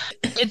funny.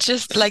 It's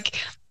just like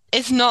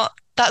that's not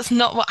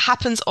what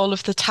happens all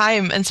of the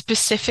time, and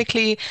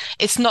specifically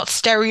it's not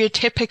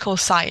stereotypical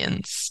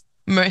science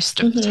most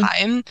of the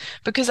time,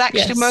 because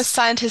actually most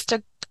scientists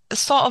are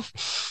sort of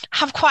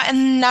have quite a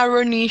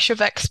narrow niche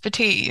of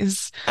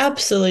expertise.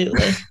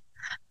 Absolutely.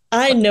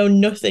 I know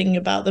nothing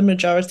about the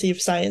majority of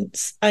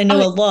science. I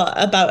know a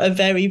lot about a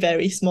very,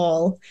 very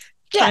small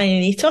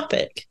tiny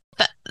topic.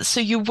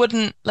 So you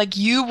wouldn't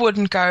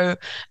go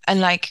and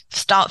like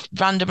start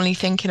randomly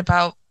thinking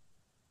about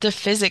the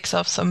physics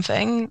of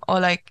something, or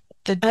like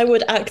I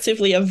would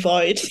actively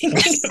avoid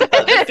thinking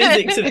about the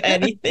physics of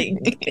anything.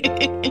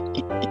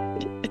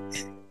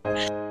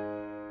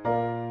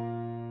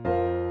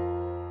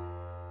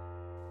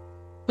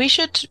 We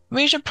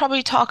should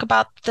probably talk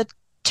about the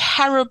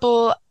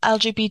terrible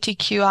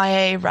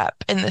LGBTQIA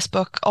rep in this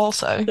book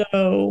also.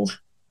 No.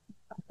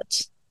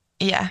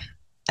 Yeah.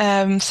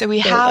 So we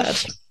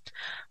have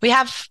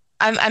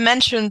I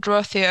mentioned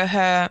Dorothea,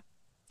 her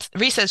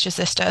research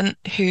assistant,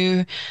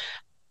 who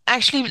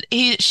actually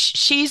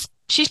she's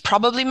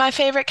probably my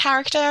favorite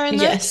character in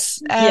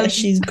this. Yes,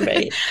 she's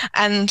great.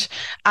 And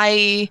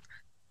I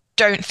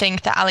don't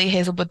think that Ali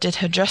Hazelwood did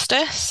her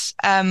justice.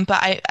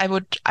 But I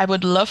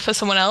would love for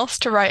someone else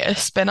to write a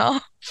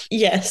spin-off.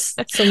 Yes,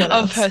 someone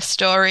else. Of her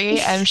story.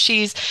 So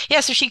she's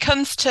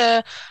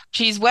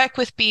worked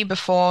with Bee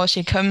before.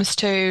 She comes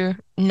to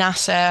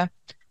NASA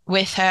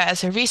with her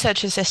as her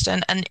research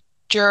assistant, and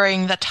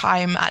during the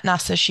time at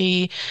NASA,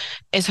 she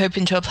is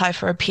hoping to apply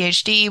for a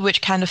PhD,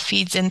 which kind of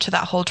feeds into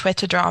that whole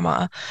Twitter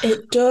drama.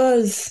 It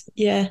does,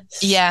 yes.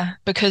 Yeah,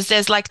 because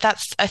there's like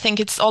I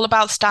think it's all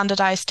about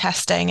standardized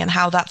testing and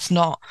how that's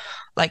not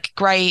like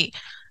great.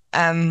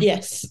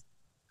 Yes.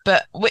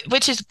 But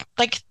which is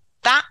like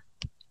that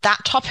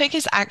topic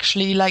is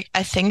actually like,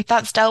 I think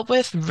that's dealt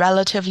with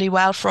relatively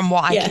well from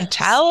what I can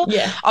tell.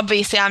 Yeah.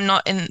 Obviously, we're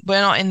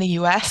not in the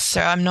US, so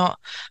I'm not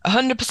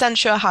 100%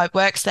 sure how it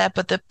works there,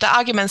 but the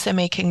arguments they're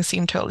making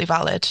seem totally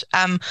valid.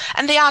 And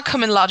they are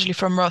coming largely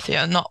from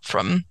Rothio, not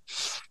from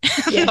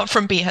not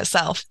from Bea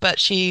herself, but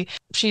she's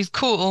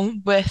cool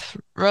with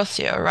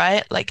Rothio,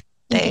 right? Like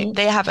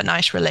they have a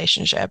nice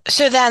relationship.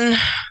 So then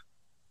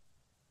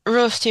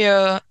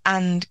Rothio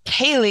and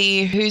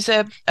Kaylee, who's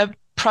a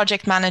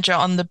project manager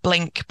on the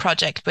Blink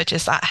project, which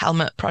is that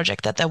helmet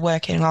project that they're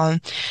working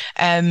on,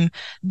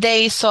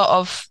 they sort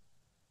of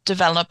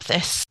develop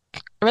this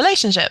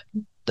relationship,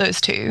 those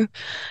two,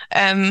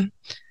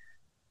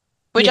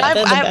 which they're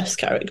the best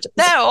characters.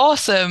 They're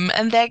awesome,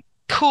 and they're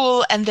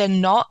cool, and they're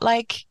not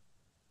like,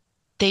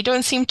 they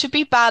don't seem to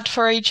be bad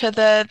for each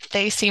other.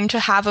 They seem to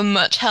have a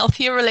much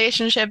healthier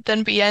relationship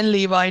than Bea and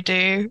Levi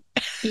do.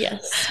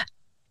 Yes.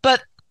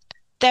 But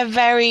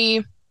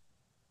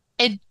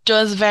it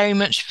does very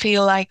much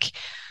feel like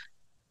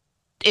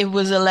it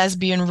was a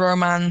lesbian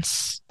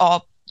romance,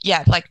 or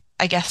like,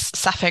 I guess,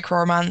 sapphic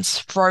romance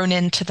thrown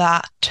into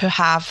that to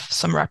have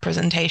some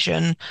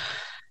representation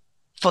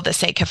for the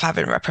sake of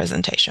having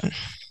representation.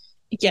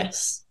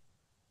 Yes,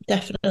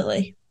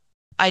 definitely.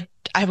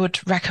 I would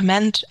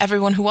recommend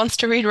everyone who wants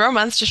to read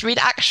romance, just read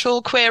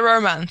actual queer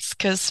romance,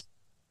 because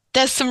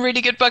there's some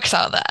really good books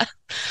out there.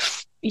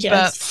 Yes.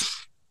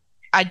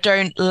 But I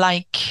don't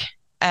like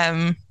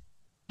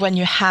when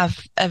you have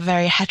a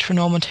very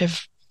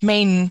heteronormative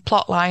main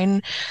plot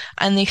line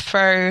and they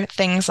throw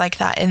things like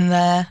that in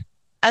there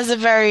as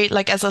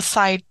a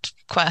side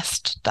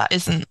quest that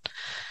isn't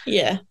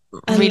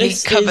really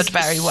covered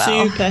very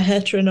well. Super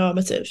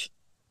heteronormative.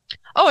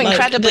 Oh,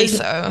 incredibly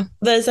so.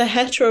 There's a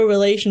hetero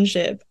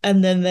relationship,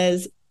 and then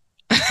there's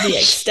the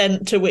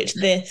extent to which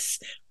this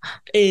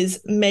is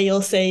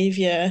male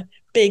savior,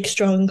 big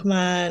strong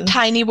man,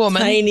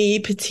 tiny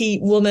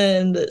petite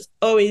woman that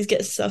always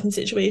gets herself in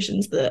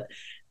situations that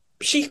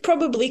she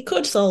probably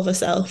could solve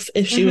herself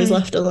if she was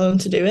left alone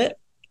to do it.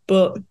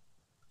 But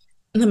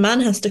the man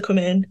has to come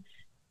in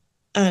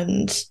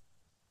and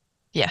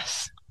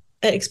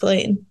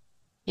explain.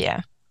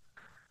 Yeah.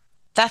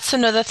 That's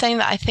another thing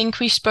that I think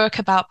we spoke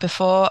about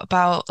before,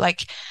 about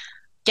like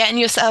getting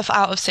yourself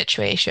out of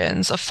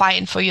situations, or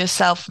fighting for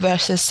yourself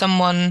versus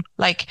someone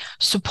like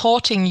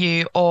supporting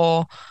you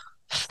or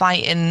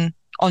fighting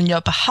on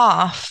your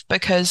behalf,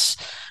 because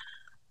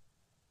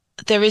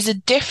there is a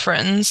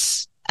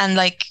difference. And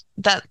like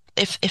that,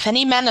 if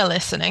any men are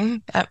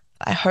listening,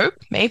 I hope,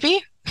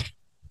 maybe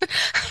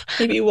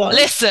one.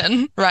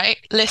 Listen.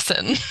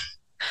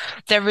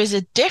 There is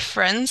a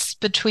difference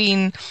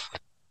between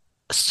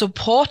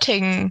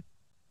supporting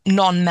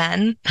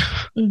non-men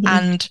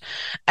and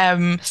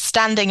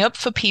standing up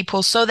for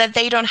people so that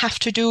they don't have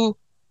to do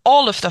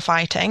all of the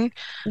fighting.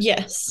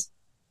 Yes.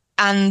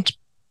 And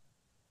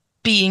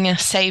being a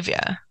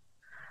savior.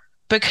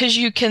 Because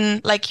you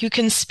can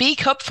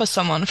speak up for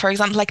someone. For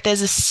example, like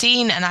there's a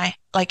scene, and I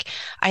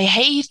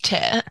hate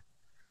it.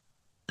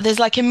 There's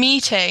like a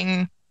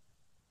meeting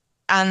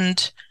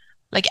and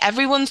like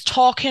everyone's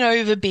talking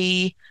over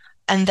Bea,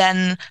 and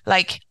then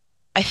like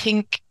I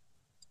think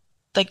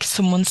like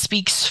someone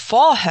speaks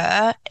for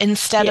her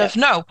instead of,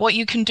 no, what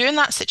you can do in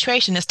that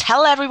situation is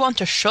tell everyone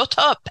to shut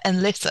up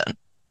and listen.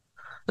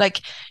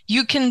 Like,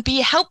 you can be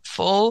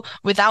helpful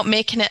without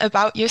making it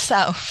about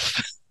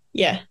yourself.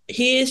 Yeah,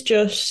 he is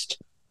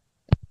just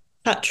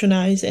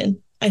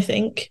patronizing, I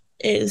think,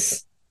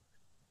 is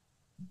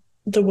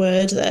the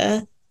word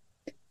there.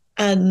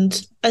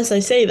 And as I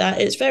say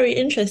that, it's very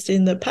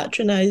interesting that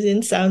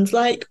patronizing sounds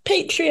like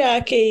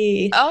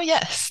patriarchy. Oh,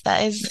 yes,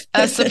 that is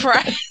a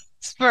surprise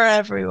for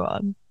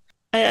everyone.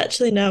 I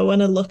actually now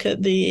want to look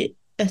at the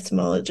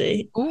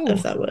etymology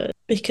of that word,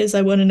 because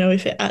I want to know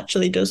if it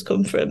actually does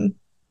come from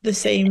the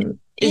same.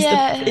 Is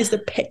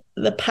the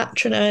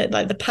patronite,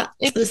 like the pat,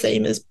 the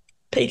same as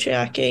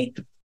patriarchy?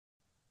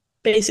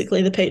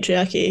 Basically, the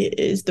patriarchy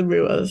is the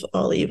root of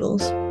all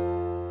evils.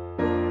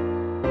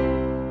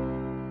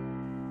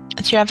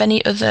 Do you have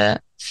any other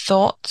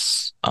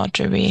thoughts, or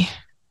are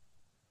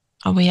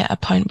we at a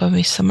point where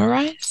we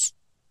summarize?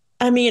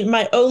 I mean,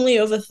 my only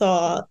other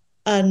thought,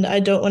 and I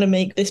don't want to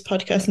make this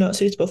podcast not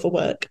suitable for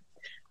work,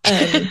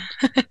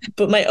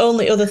 but my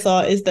only other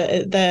thought is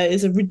that there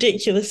is a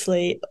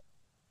ridiculously,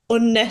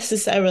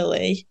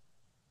 unnecessarily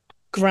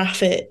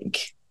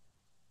graphic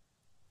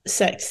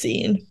sex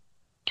scene.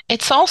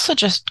 It's also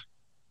just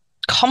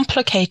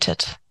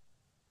complicated.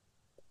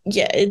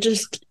 Yeah,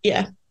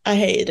 I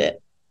hated it.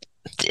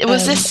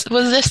 Was this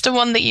the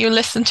one that you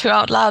listened to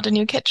out loud in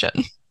your kitchen?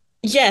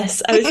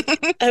 Yes,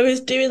 I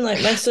was doing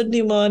like my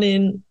Sunday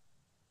morning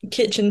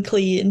kitchen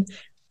clean.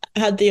 I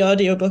had the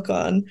audiobook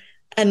on,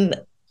 and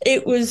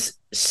it was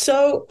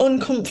so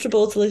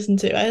uncomfortable to listen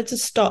to. I had to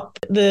stop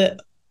the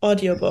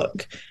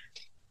audiobook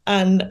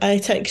and I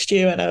text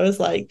you and I was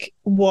like,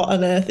 what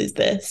on earth is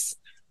this?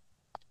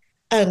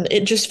 And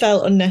it just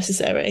felt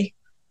unnecessary.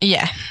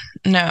 Yeah,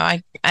 no,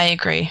 I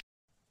agree.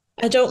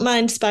 I don't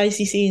mind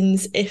spicy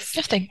scenes if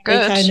If they're they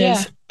good, kind yeah,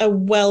 of are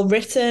well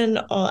written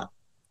or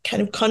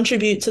kind of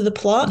contribute to the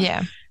plot.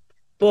 yeah.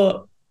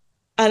 But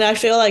and I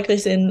feel like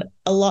this in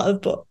a lot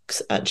of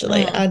books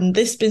actually, Mm. and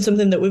this has been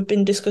something that we've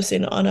been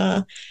discussing on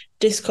our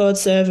Discord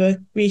server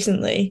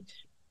recently,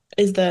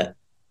 is that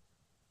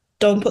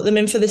don't put them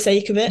in for the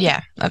sake of it.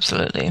 Yeah,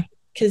 absolutely.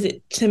 Because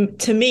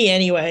to me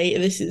anyway,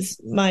 this is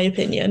my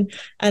opinion,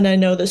 and I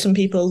know that some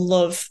people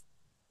love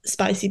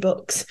spicy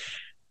books,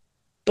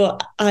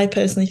 but I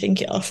personally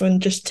think it often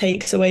just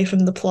takes away from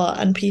the plot,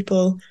 and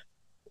people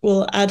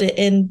will add it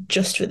in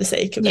just for the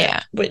sake of it,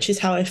 Yeah. which is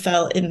how I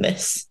felt in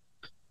this.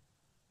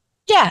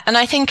 Yeah, and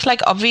I think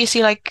like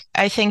obviously like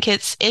I think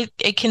it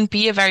can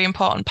be a very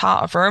important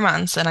part of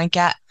romance, and I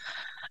get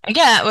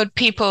would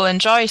people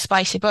enjoy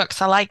spicy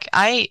books.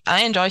 I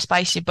enjoy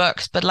spicy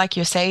books, but like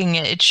you're saying,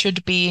 it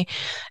should be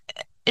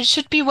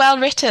well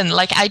written.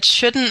 Like I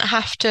shouldn't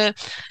have to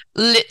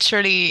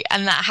literally,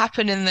 and that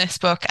happened in this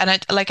book, and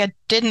I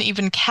didn't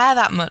even care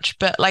that much,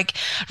 but like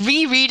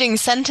rereading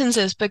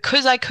sentences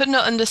because I could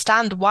not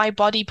understand why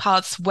body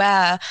parts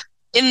were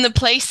in the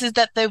places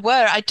that they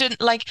were. I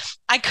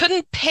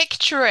couldn't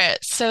picture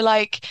it. So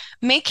like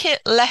make it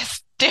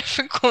less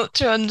difficult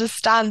to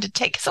understand. It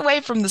takes away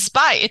from the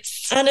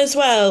spice. And as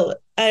well,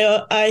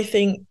 I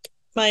think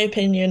my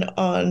opinion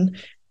on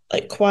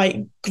like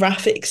quite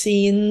graphic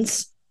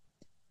scenes,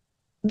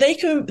 they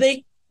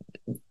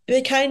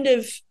kind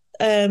of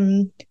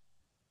um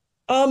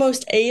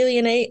almost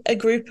alienate a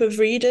group of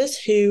readers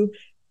who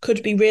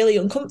could be really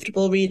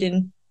uncomfortable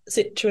reading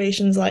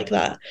situations like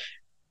that.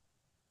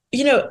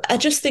 I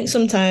just think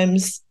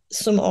sometimes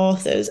some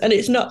authors, and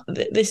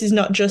this is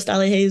not just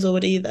Ali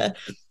Hazelwood either,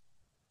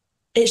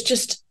 it's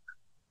just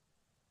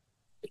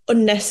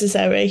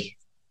unnecessary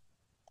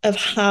of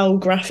how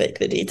graphic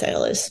the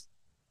detail is.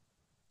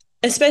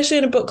 Especially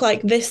in a book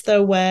like this,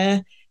 though,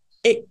 where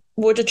it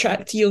would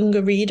attract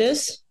younger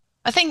readers.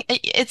 I think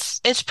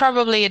it's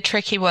probably a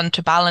tricky one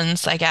to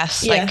balance, I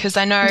guess. Like, Yeah, because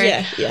I know,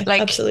 yeah,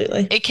 like,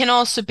 absolutely. it can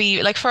also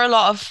be like for a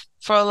lot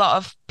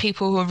of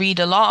people who read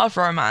a lot of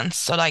romance,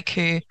 so like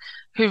who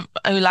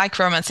like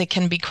romance, it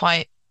can be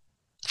quite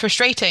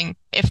frustrating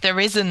if there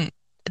isn't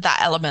that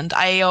element.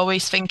 I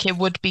always think it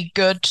would be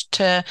good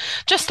to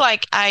just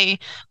like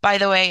by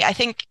the way, I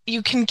think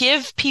you can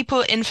give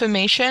people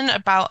information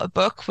about a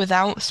book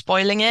without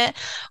spoiling it.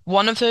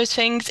 One of those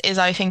things is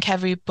I think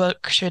every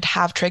book should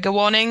have trigger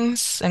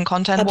warnings and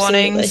content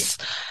Absolutely. warnings.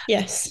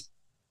 Yes.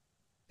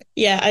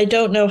 Yeah, I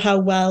don't know how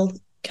well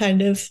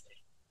kind of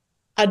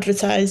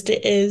advertised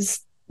it is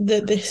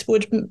that this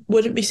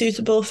wouldn't be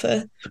suitable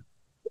for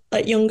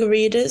like younger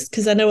readers,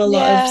 because I know a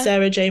lot of Yeah.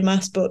 Sarah J.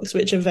 Maas books,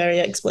 which are very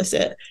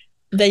explicit,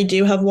 they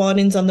do have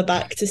warnings on the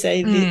back to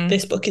say Mm.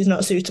 this book is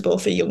not suitable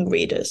for young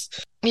readers.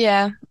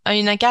 Yeah. I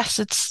mean, I guess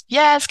it's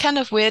kind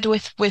of weird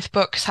with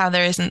books how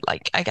there isn't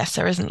like I guess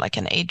there isn't like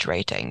an age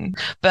rating.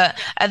 But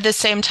at the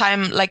same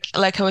time, like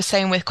I was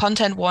saying with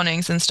content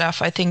warnings and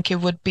stuff, I think it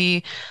wouldn't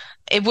be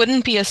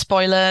a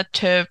spoiler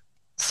to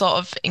sort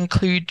of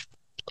include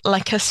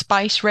like a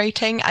spice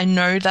rating. I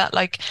know that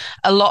like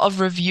a lot of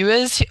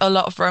reviewers, a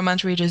lot of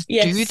romance readers do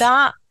Yes.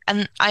 that,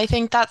 and I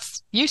think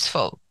that's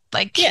useful.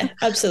 Like Yeah, that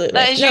absolutely.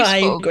 is No, I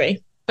useful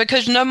agree.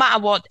 because no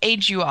matter what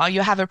age you are,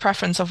 you have a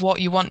preference of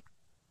what you want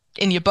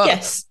in your book,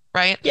 Yes.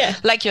 right? Yeah.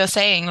 Like you're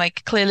saying,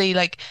 like clearly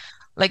like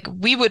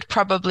we would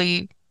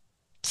probably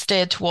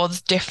steer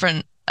towards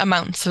different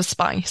amounts of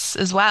spice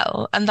as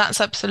well, and that's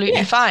absolutely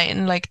Yeah.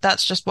 fine. Like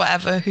that's just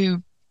whatever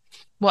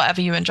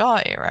you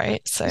enjoy,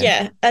 right? So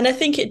Yeah. And I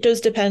think it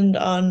does depend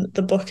on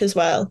the book as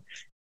well.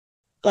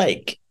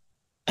 Like,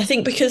 I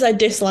think because I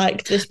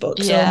disliked this book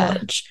so yeah.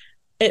 much,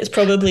 it's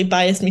probably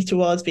biased me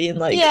towards being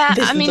like, Yeah,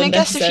 this I was mean, I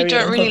guess if you unnecessary and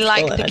don't really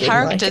uncomfortable like and the I didn't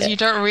like characters, you it.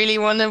 don't really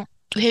want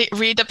to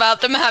read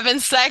about them having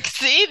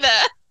sex either.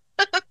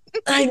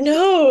 I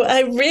know,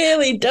 I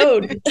really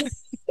don't.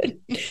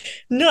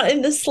 Not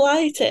in the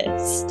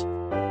slightest.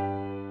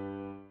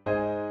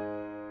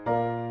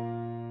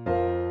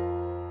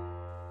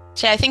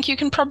 So I think you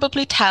can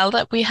probably tell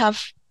that we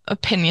have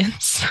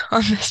opinions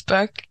on this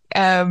book.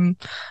 And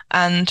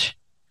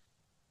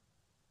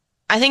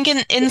I think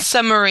in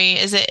summary,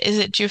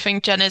 do you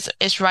think, Jen,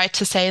 is right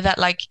to say that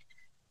like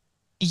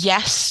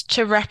yes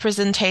to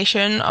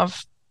representation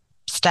of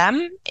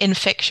STEM in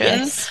fiction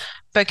Yes.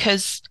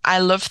 because I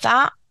love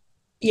that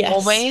Yes.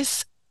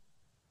 always,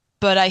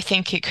 but I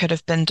think it could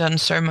have been done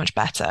so much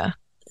better.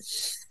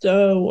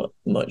 So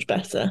much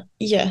better.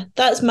 Yeah,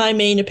 that's my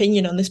main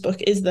opinion on this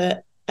book, is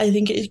that I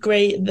think it's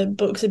great that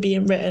books are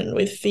being written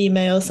with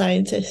female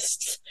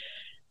scientists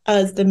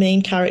as the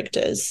main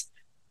characters,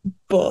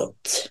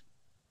 but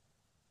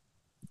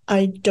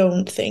I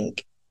don't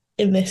think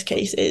in this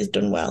case it is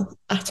done well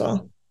at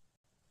all.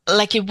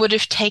 Like it would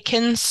have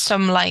taken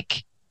some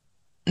like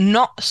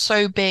not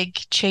so big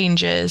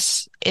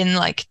changes in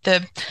like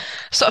the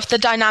sort of the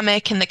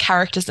dynamic and the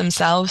characters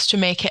themselves to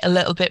make it a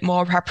little bit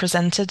more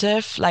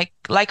representative.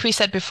 Like we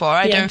said before,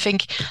 I don't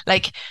think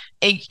like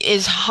it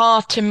is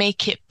hard to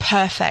make it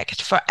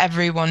perfect for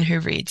everyone who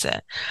reads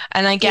it.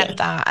 And I get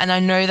that. And I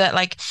know that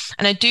like,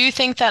 and I do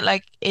think that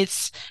like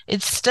it's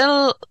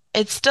still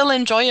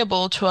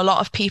enjoyable to a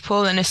lot of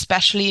people, and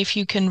especially if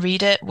you can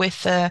read it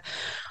with a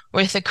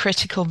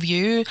critical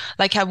view.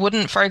 Like I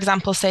wouldn't, for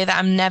example, say that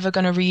I'm never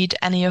going to read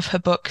any of her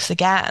books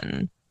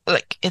again.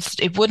 Like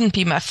it wouldn't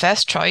be my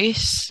first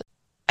choice.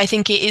 I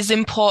think it is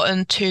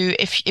important to,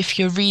 if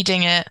you're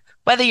reading it,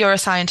 whether you're a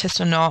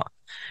scientist or not,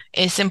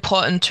 it's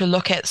important to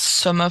look at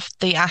some of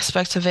the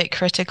aspects of it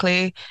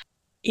critically.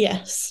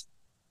 Yes,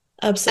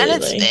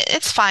 absolutely. And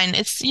it's fine.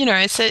 It's, you know,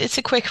 it's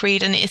a quick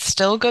read, and it's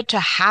still good to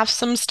have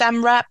some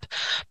STEM rep.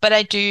 But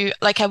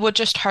I would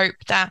just hope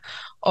that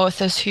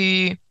authors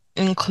who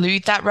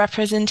include that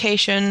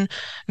representation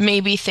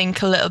maybe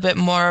think a little bit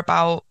more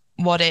about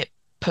what it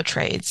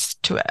portrays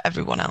to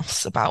everyone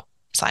else about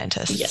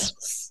scientists.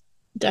 Yes,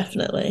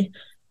 definitely.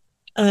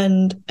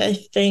 And I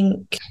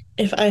think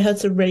if I had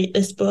to rate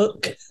this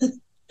book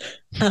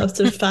out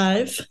of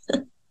 5,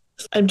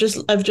 I've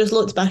just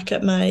looked back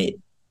at my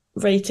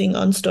rating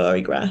on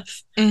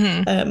Storygraph,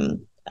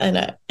 and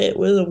it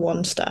was a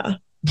 1 star.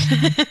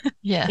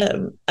 Yeah.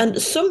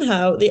 And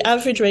somehow the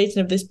average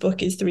rating of this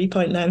book is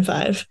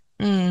 3.95.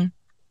 And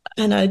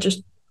I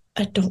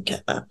don't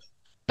get that.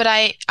 But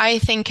I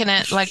think in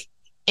it, like,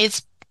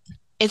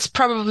 it's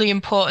probably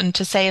important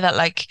to say that,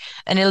 like,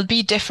 and it'll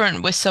be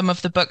different with some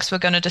of the books we're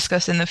going to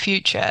discuss in the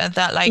future,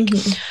 that like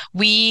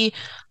we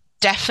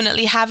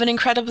definitely have an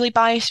incredibly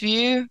biased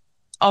view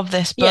of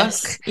this book.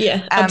 Yes,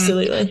 yeah,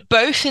 absolutely.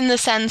 Both in the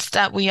sense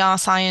that we are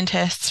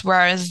scientists,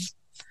 whereas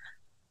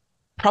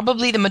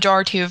probably the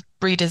majority of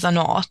readers are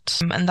not.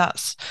 And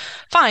that's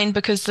fine,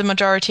 because the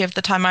majority of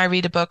the time I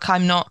read a book,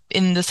 I'm not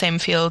in the same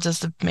field as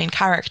the main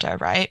character,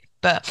 right?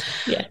 But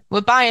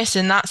we're biased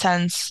in that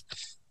sense.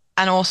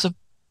 And also,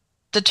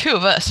 the two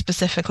of us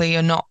specifically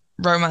are not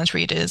romance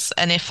readers.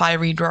 And if I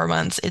read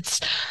romance, it's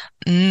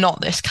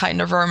not this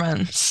kind of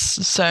romance.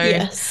 So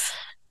yes,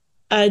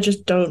 I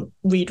just don't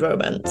read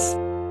romance.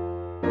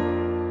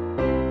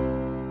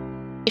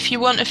 If you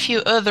want a few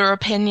other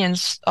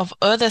opinions of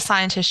other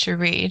scientists to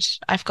read,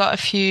 I've got a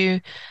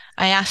few.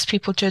 I asked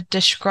people to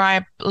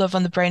describe Love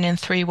on the Brain in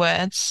 3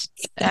 words.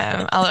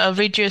 I'll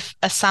read you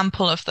a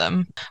sample of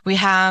them. We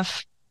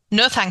have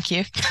no thank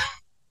you.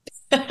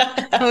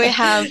 We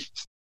have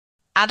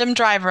Adam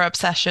Driver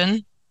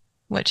obsession,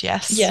 which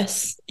yes,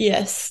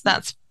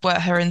 that's where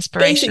her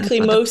inspiration. Basically,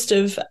 most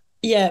of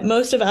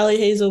Ali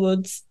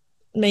Hazelwood's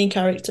main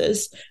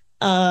characters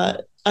are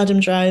Adam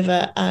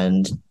Driver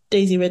and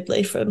Daisy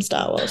Ridley from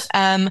Star Wars.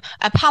 A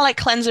palate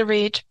cleanser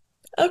read.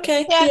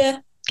 Okay, yeah.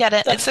 Get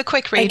it. It's a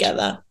quick read. I get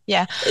that.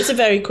 Yeah. It's a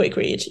very quick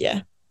read,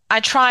 yeah. I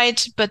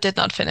tried, but did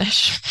not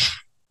finish.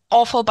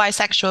 Awful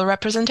bisexual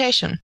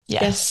representation.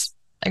 Yes.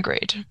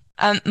 Agreed.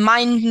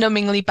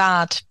 Mind-numbingly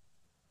bad.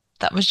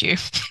 That was you.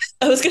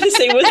 I was going to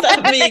say, was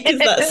that me? Because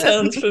that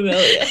sounds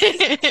familiar.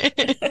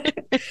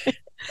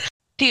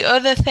 The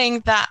other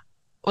thing that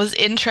was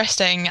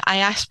interesting, I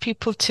asked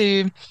people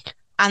to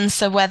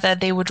answer whether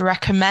they would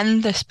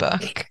recommend this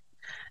book.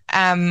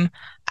 And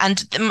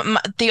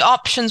the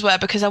options were,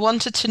 because I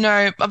wanted to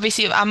know,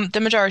 obviously, the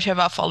majority of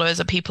our followers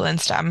are people in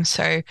STEM.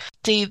 So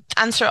the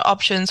answer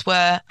options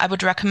were, I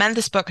would recommend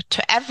this book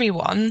to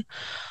everyone,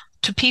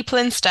 to people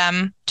in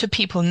STEM, to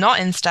people not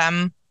in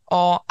STEM,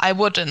 or I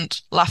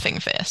wouldn't, laughing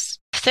face.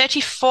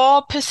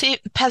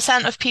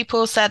 34% of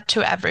people said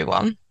to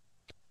everyone.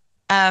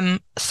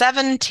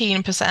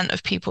 17%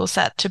 of people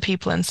said to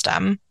people in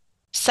STEM.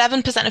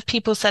 7% of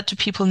people said to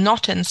people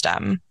not in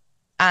STEM,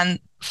 and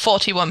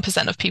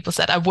 41% of people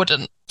said I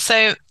wouldn't.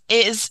 So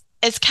it's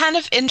kind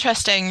of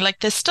interesting. Like,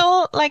 there's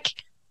still like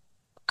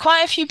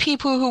quite a few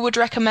people who would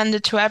recommend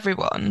it to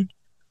everyone.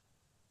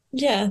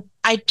 Yeah.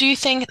 I do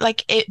think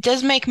like it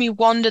does make me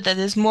wonder that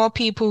there's more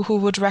people who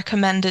would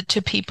recommend it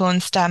to people in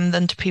STEM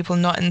than to people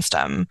not in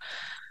STEM.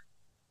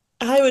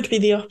 I would be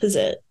the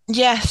opposite.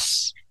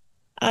 Yes.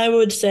 I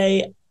would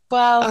say,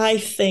 well, I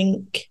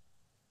think,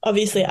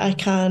 obviously I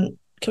can't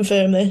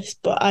confirm this,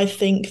 but I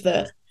think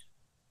that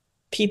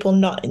people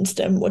not in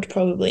STEM would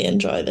probably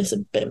enjoy this a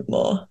bit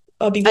more,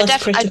 or be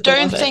less critical of it.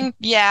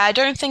 I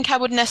don't think I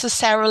would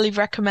necessarily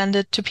recommend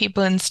it to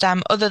people in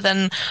STEM, other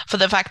than for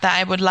the fact that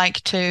I would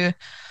like to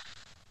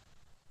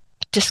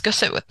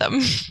discuss it with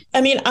them.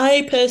 I mean,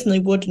 I personally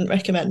wouldn't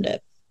recommend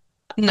it.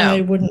 No.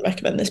 I wouldn't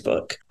recommend this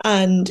book.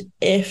 And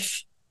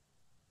if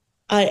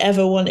I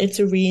ever wanted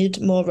to read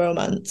more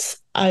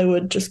romance, I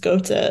would just go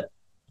to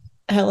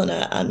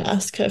Helena and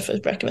ask her for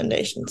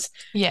recommendations.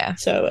 Yeah.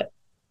 So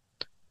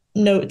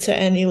note to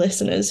any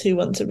listeners who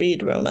want to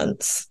read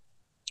romance,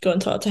 go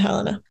and talk to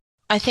Helena.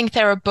 I think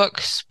there are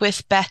books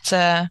with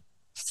better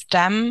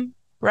STEM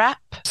rep,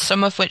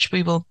 some of which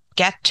we will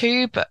get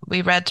to, but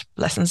we read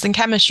Lessons in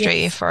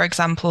Chemistry, for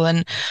example,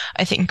 and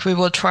I think we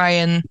will try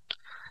and,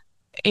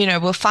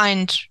 we'll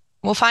find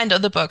we'll find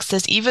other books.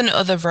 There's even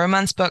other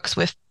romance books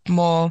with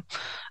more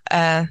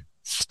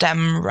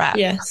STEM rep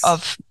Yes.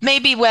 of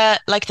maybe where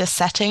like the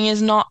setting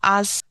is not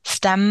as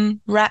STEM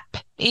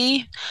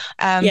rep-y.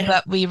 Yeah.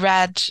 But we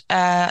read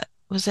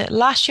was it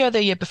last year or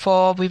the year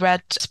before? We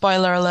read,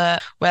 spoiler alert,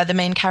 where the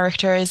main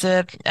character is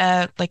a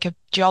like a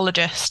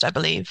geologist, I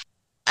believe.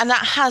 And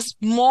that has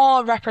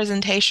more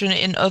representation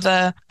in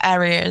other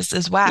areas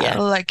as well. Yeah.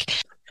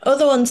 Like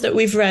Other ones that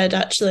we've read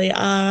actually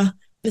are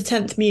The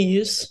Tenth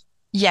Muse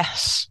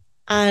yes,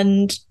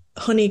 and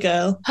Honey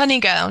Girl. Honey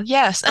Girl,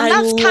 yes. And I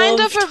that's kind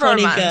of loved a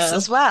Honey romance Girl.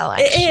 as well,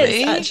 It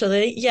actually. is,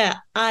 actually. Yeah,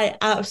 I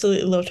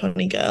absolutely loved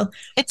Honey Girl.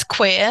 It's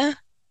queer.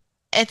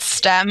 It's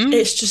STEM.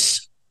 It's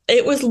just,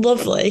 it was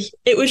lovely.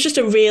 It was just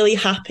a really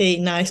happy,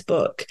 nice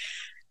book.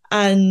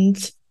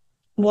 And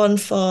one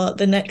for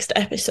the next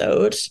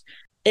episode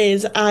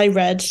is I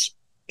read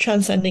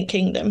Transcendent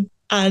Kingdom,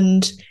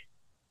 and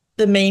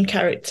the main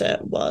character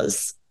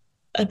was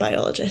a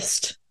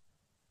biologist,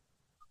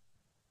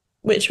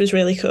 which was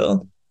really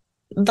cool.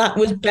 That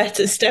was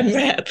better STEM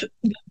rep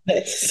than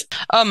this.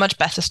 Oh, much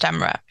better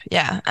STEM rep.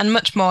 Yeah. And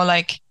much more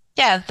like,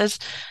 yeah, there's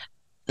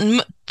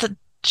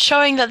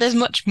showing that there's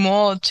much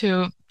more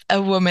to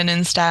a woman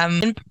in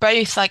STEM. In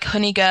both like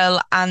Honey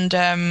Girl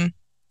and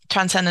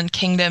Transcendent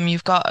Kingdom,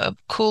 you've got a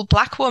cool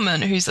black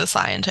woman who's a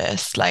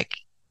scientist. Like,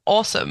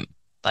 awesome.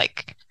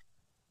 Like,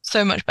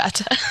 so much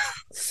better.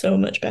 So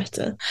much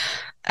better.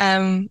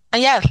 And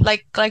yeah,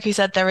 like we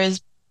said, there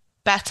is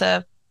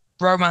better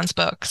romance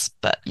books,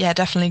 but yeah,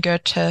 definitely go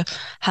to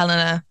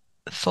Helena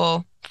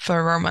for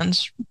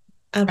romance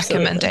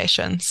Absolutely.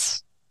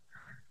 recommendations.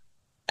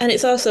 And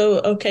it's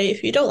also okay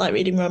if you don't like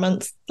reading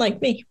romance,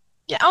 like me.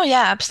 Yeah, oh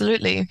yeah,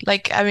 absolutely.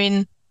 Like, I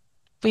mean,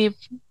 we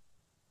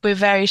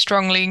very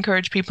strongly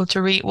encourage people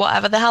to read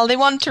whatever the hell they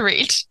want to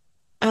read.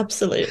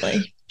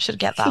 Absolutely. Should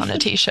get that on a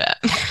t-shirt.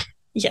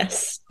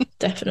 Yes,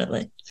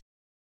 definitely.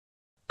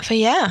 So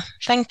yeah,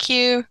 thank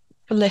you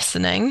for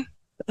listening.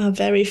 Our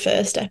very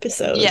first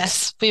episode.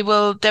 Yes, we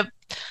will.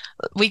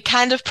 We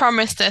kind of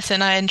promised this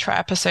in our intro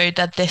episode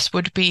that this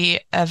would be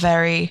a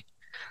very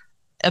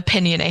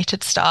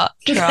opinionated start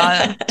to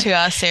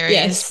our series.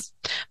 Yes.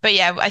 But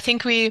yeah, I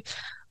think we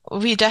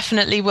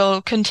definitely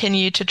will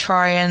continue to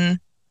try and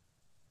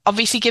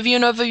obviously give you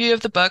an overview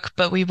of the book,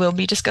 but we will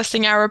be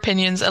discussing our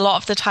opinions a lot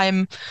of the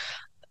time,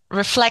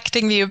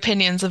 reflecting the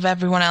opinions of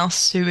everyone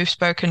else who we've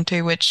spoken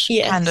to, which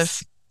kind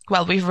of,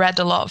 well, we've read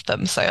a lot of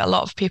them, so a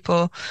lot of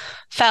people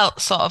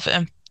felt sort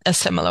of a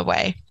similar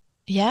way.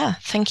 Yeah,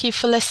 thank you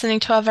for listening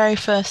to our very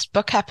first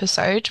book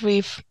episode.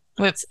 We're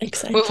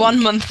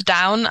 1 month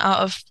down out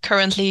of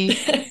currently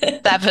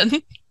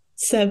 7.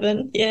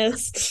 7,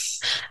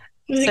 yes.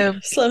 So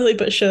slowly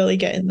but surely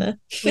getting there.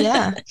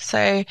 Yeah.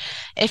 So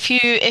if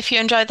you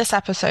enjoyed this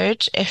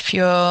episode, if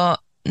you're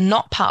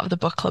not part of the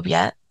book club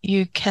yet,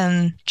 you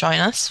can join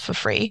us for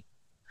free.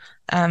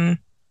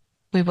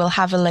 We will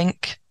have a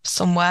link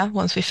somewhere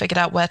once we figured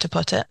out where to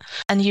put it.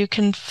 And you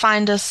can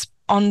find us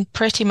on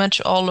pretty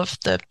much all of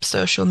the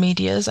social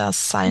medias as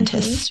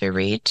Scientists Who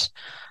Read.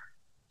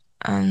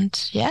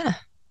 And yeah.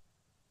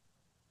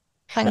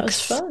 Thanks. That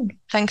was fun.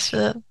 Thanks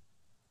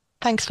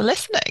for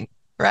listening,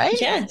 right?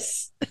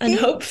 Yes. And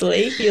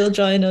hopefully you'll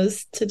join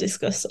us to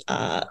discuss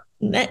our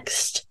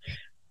next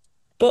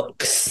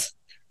books.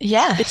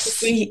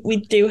 Yes.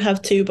 We do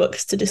have 2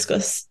 books to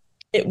discuss.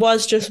 It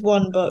was just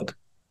 1 book,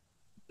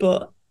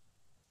 but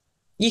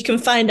you can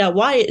find out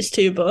why it's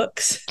 2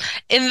 books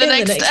in the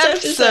next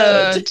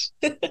episode.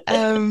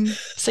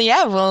 So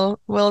yeah,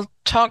 we'll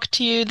talk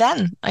to you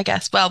then, I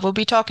guess. Well, we'll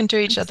be talking to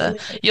each other.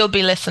 You'll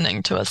be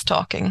listening to us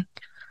talking.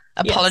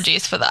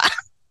 Apologies for that.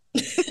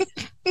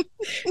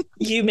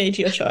 You made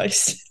your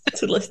choice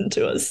to listen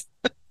to us.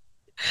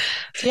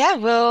 So yeah,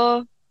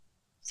 we'll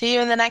see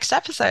you in the next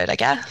episode, I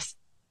guess.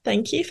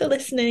 Thank you for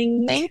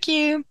listening. Thank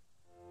you.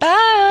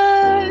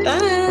 Bye.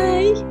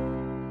 Bye.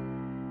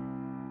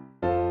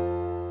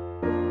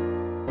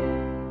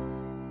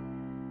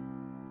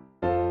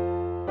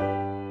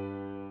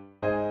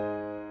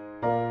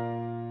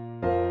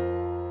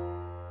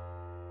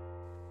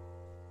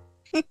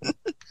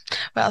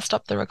 Well, I'll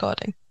stop the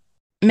recording.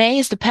 May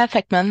is the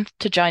perfect month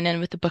to join in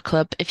with the book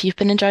club if you've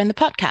been enjoying the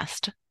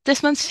podcast.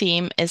 This month's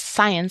theme is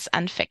science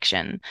and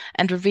fiction,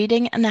 and we're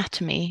reading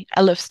Anatomy,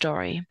 a love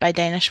story by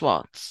Dana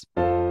Schwartz.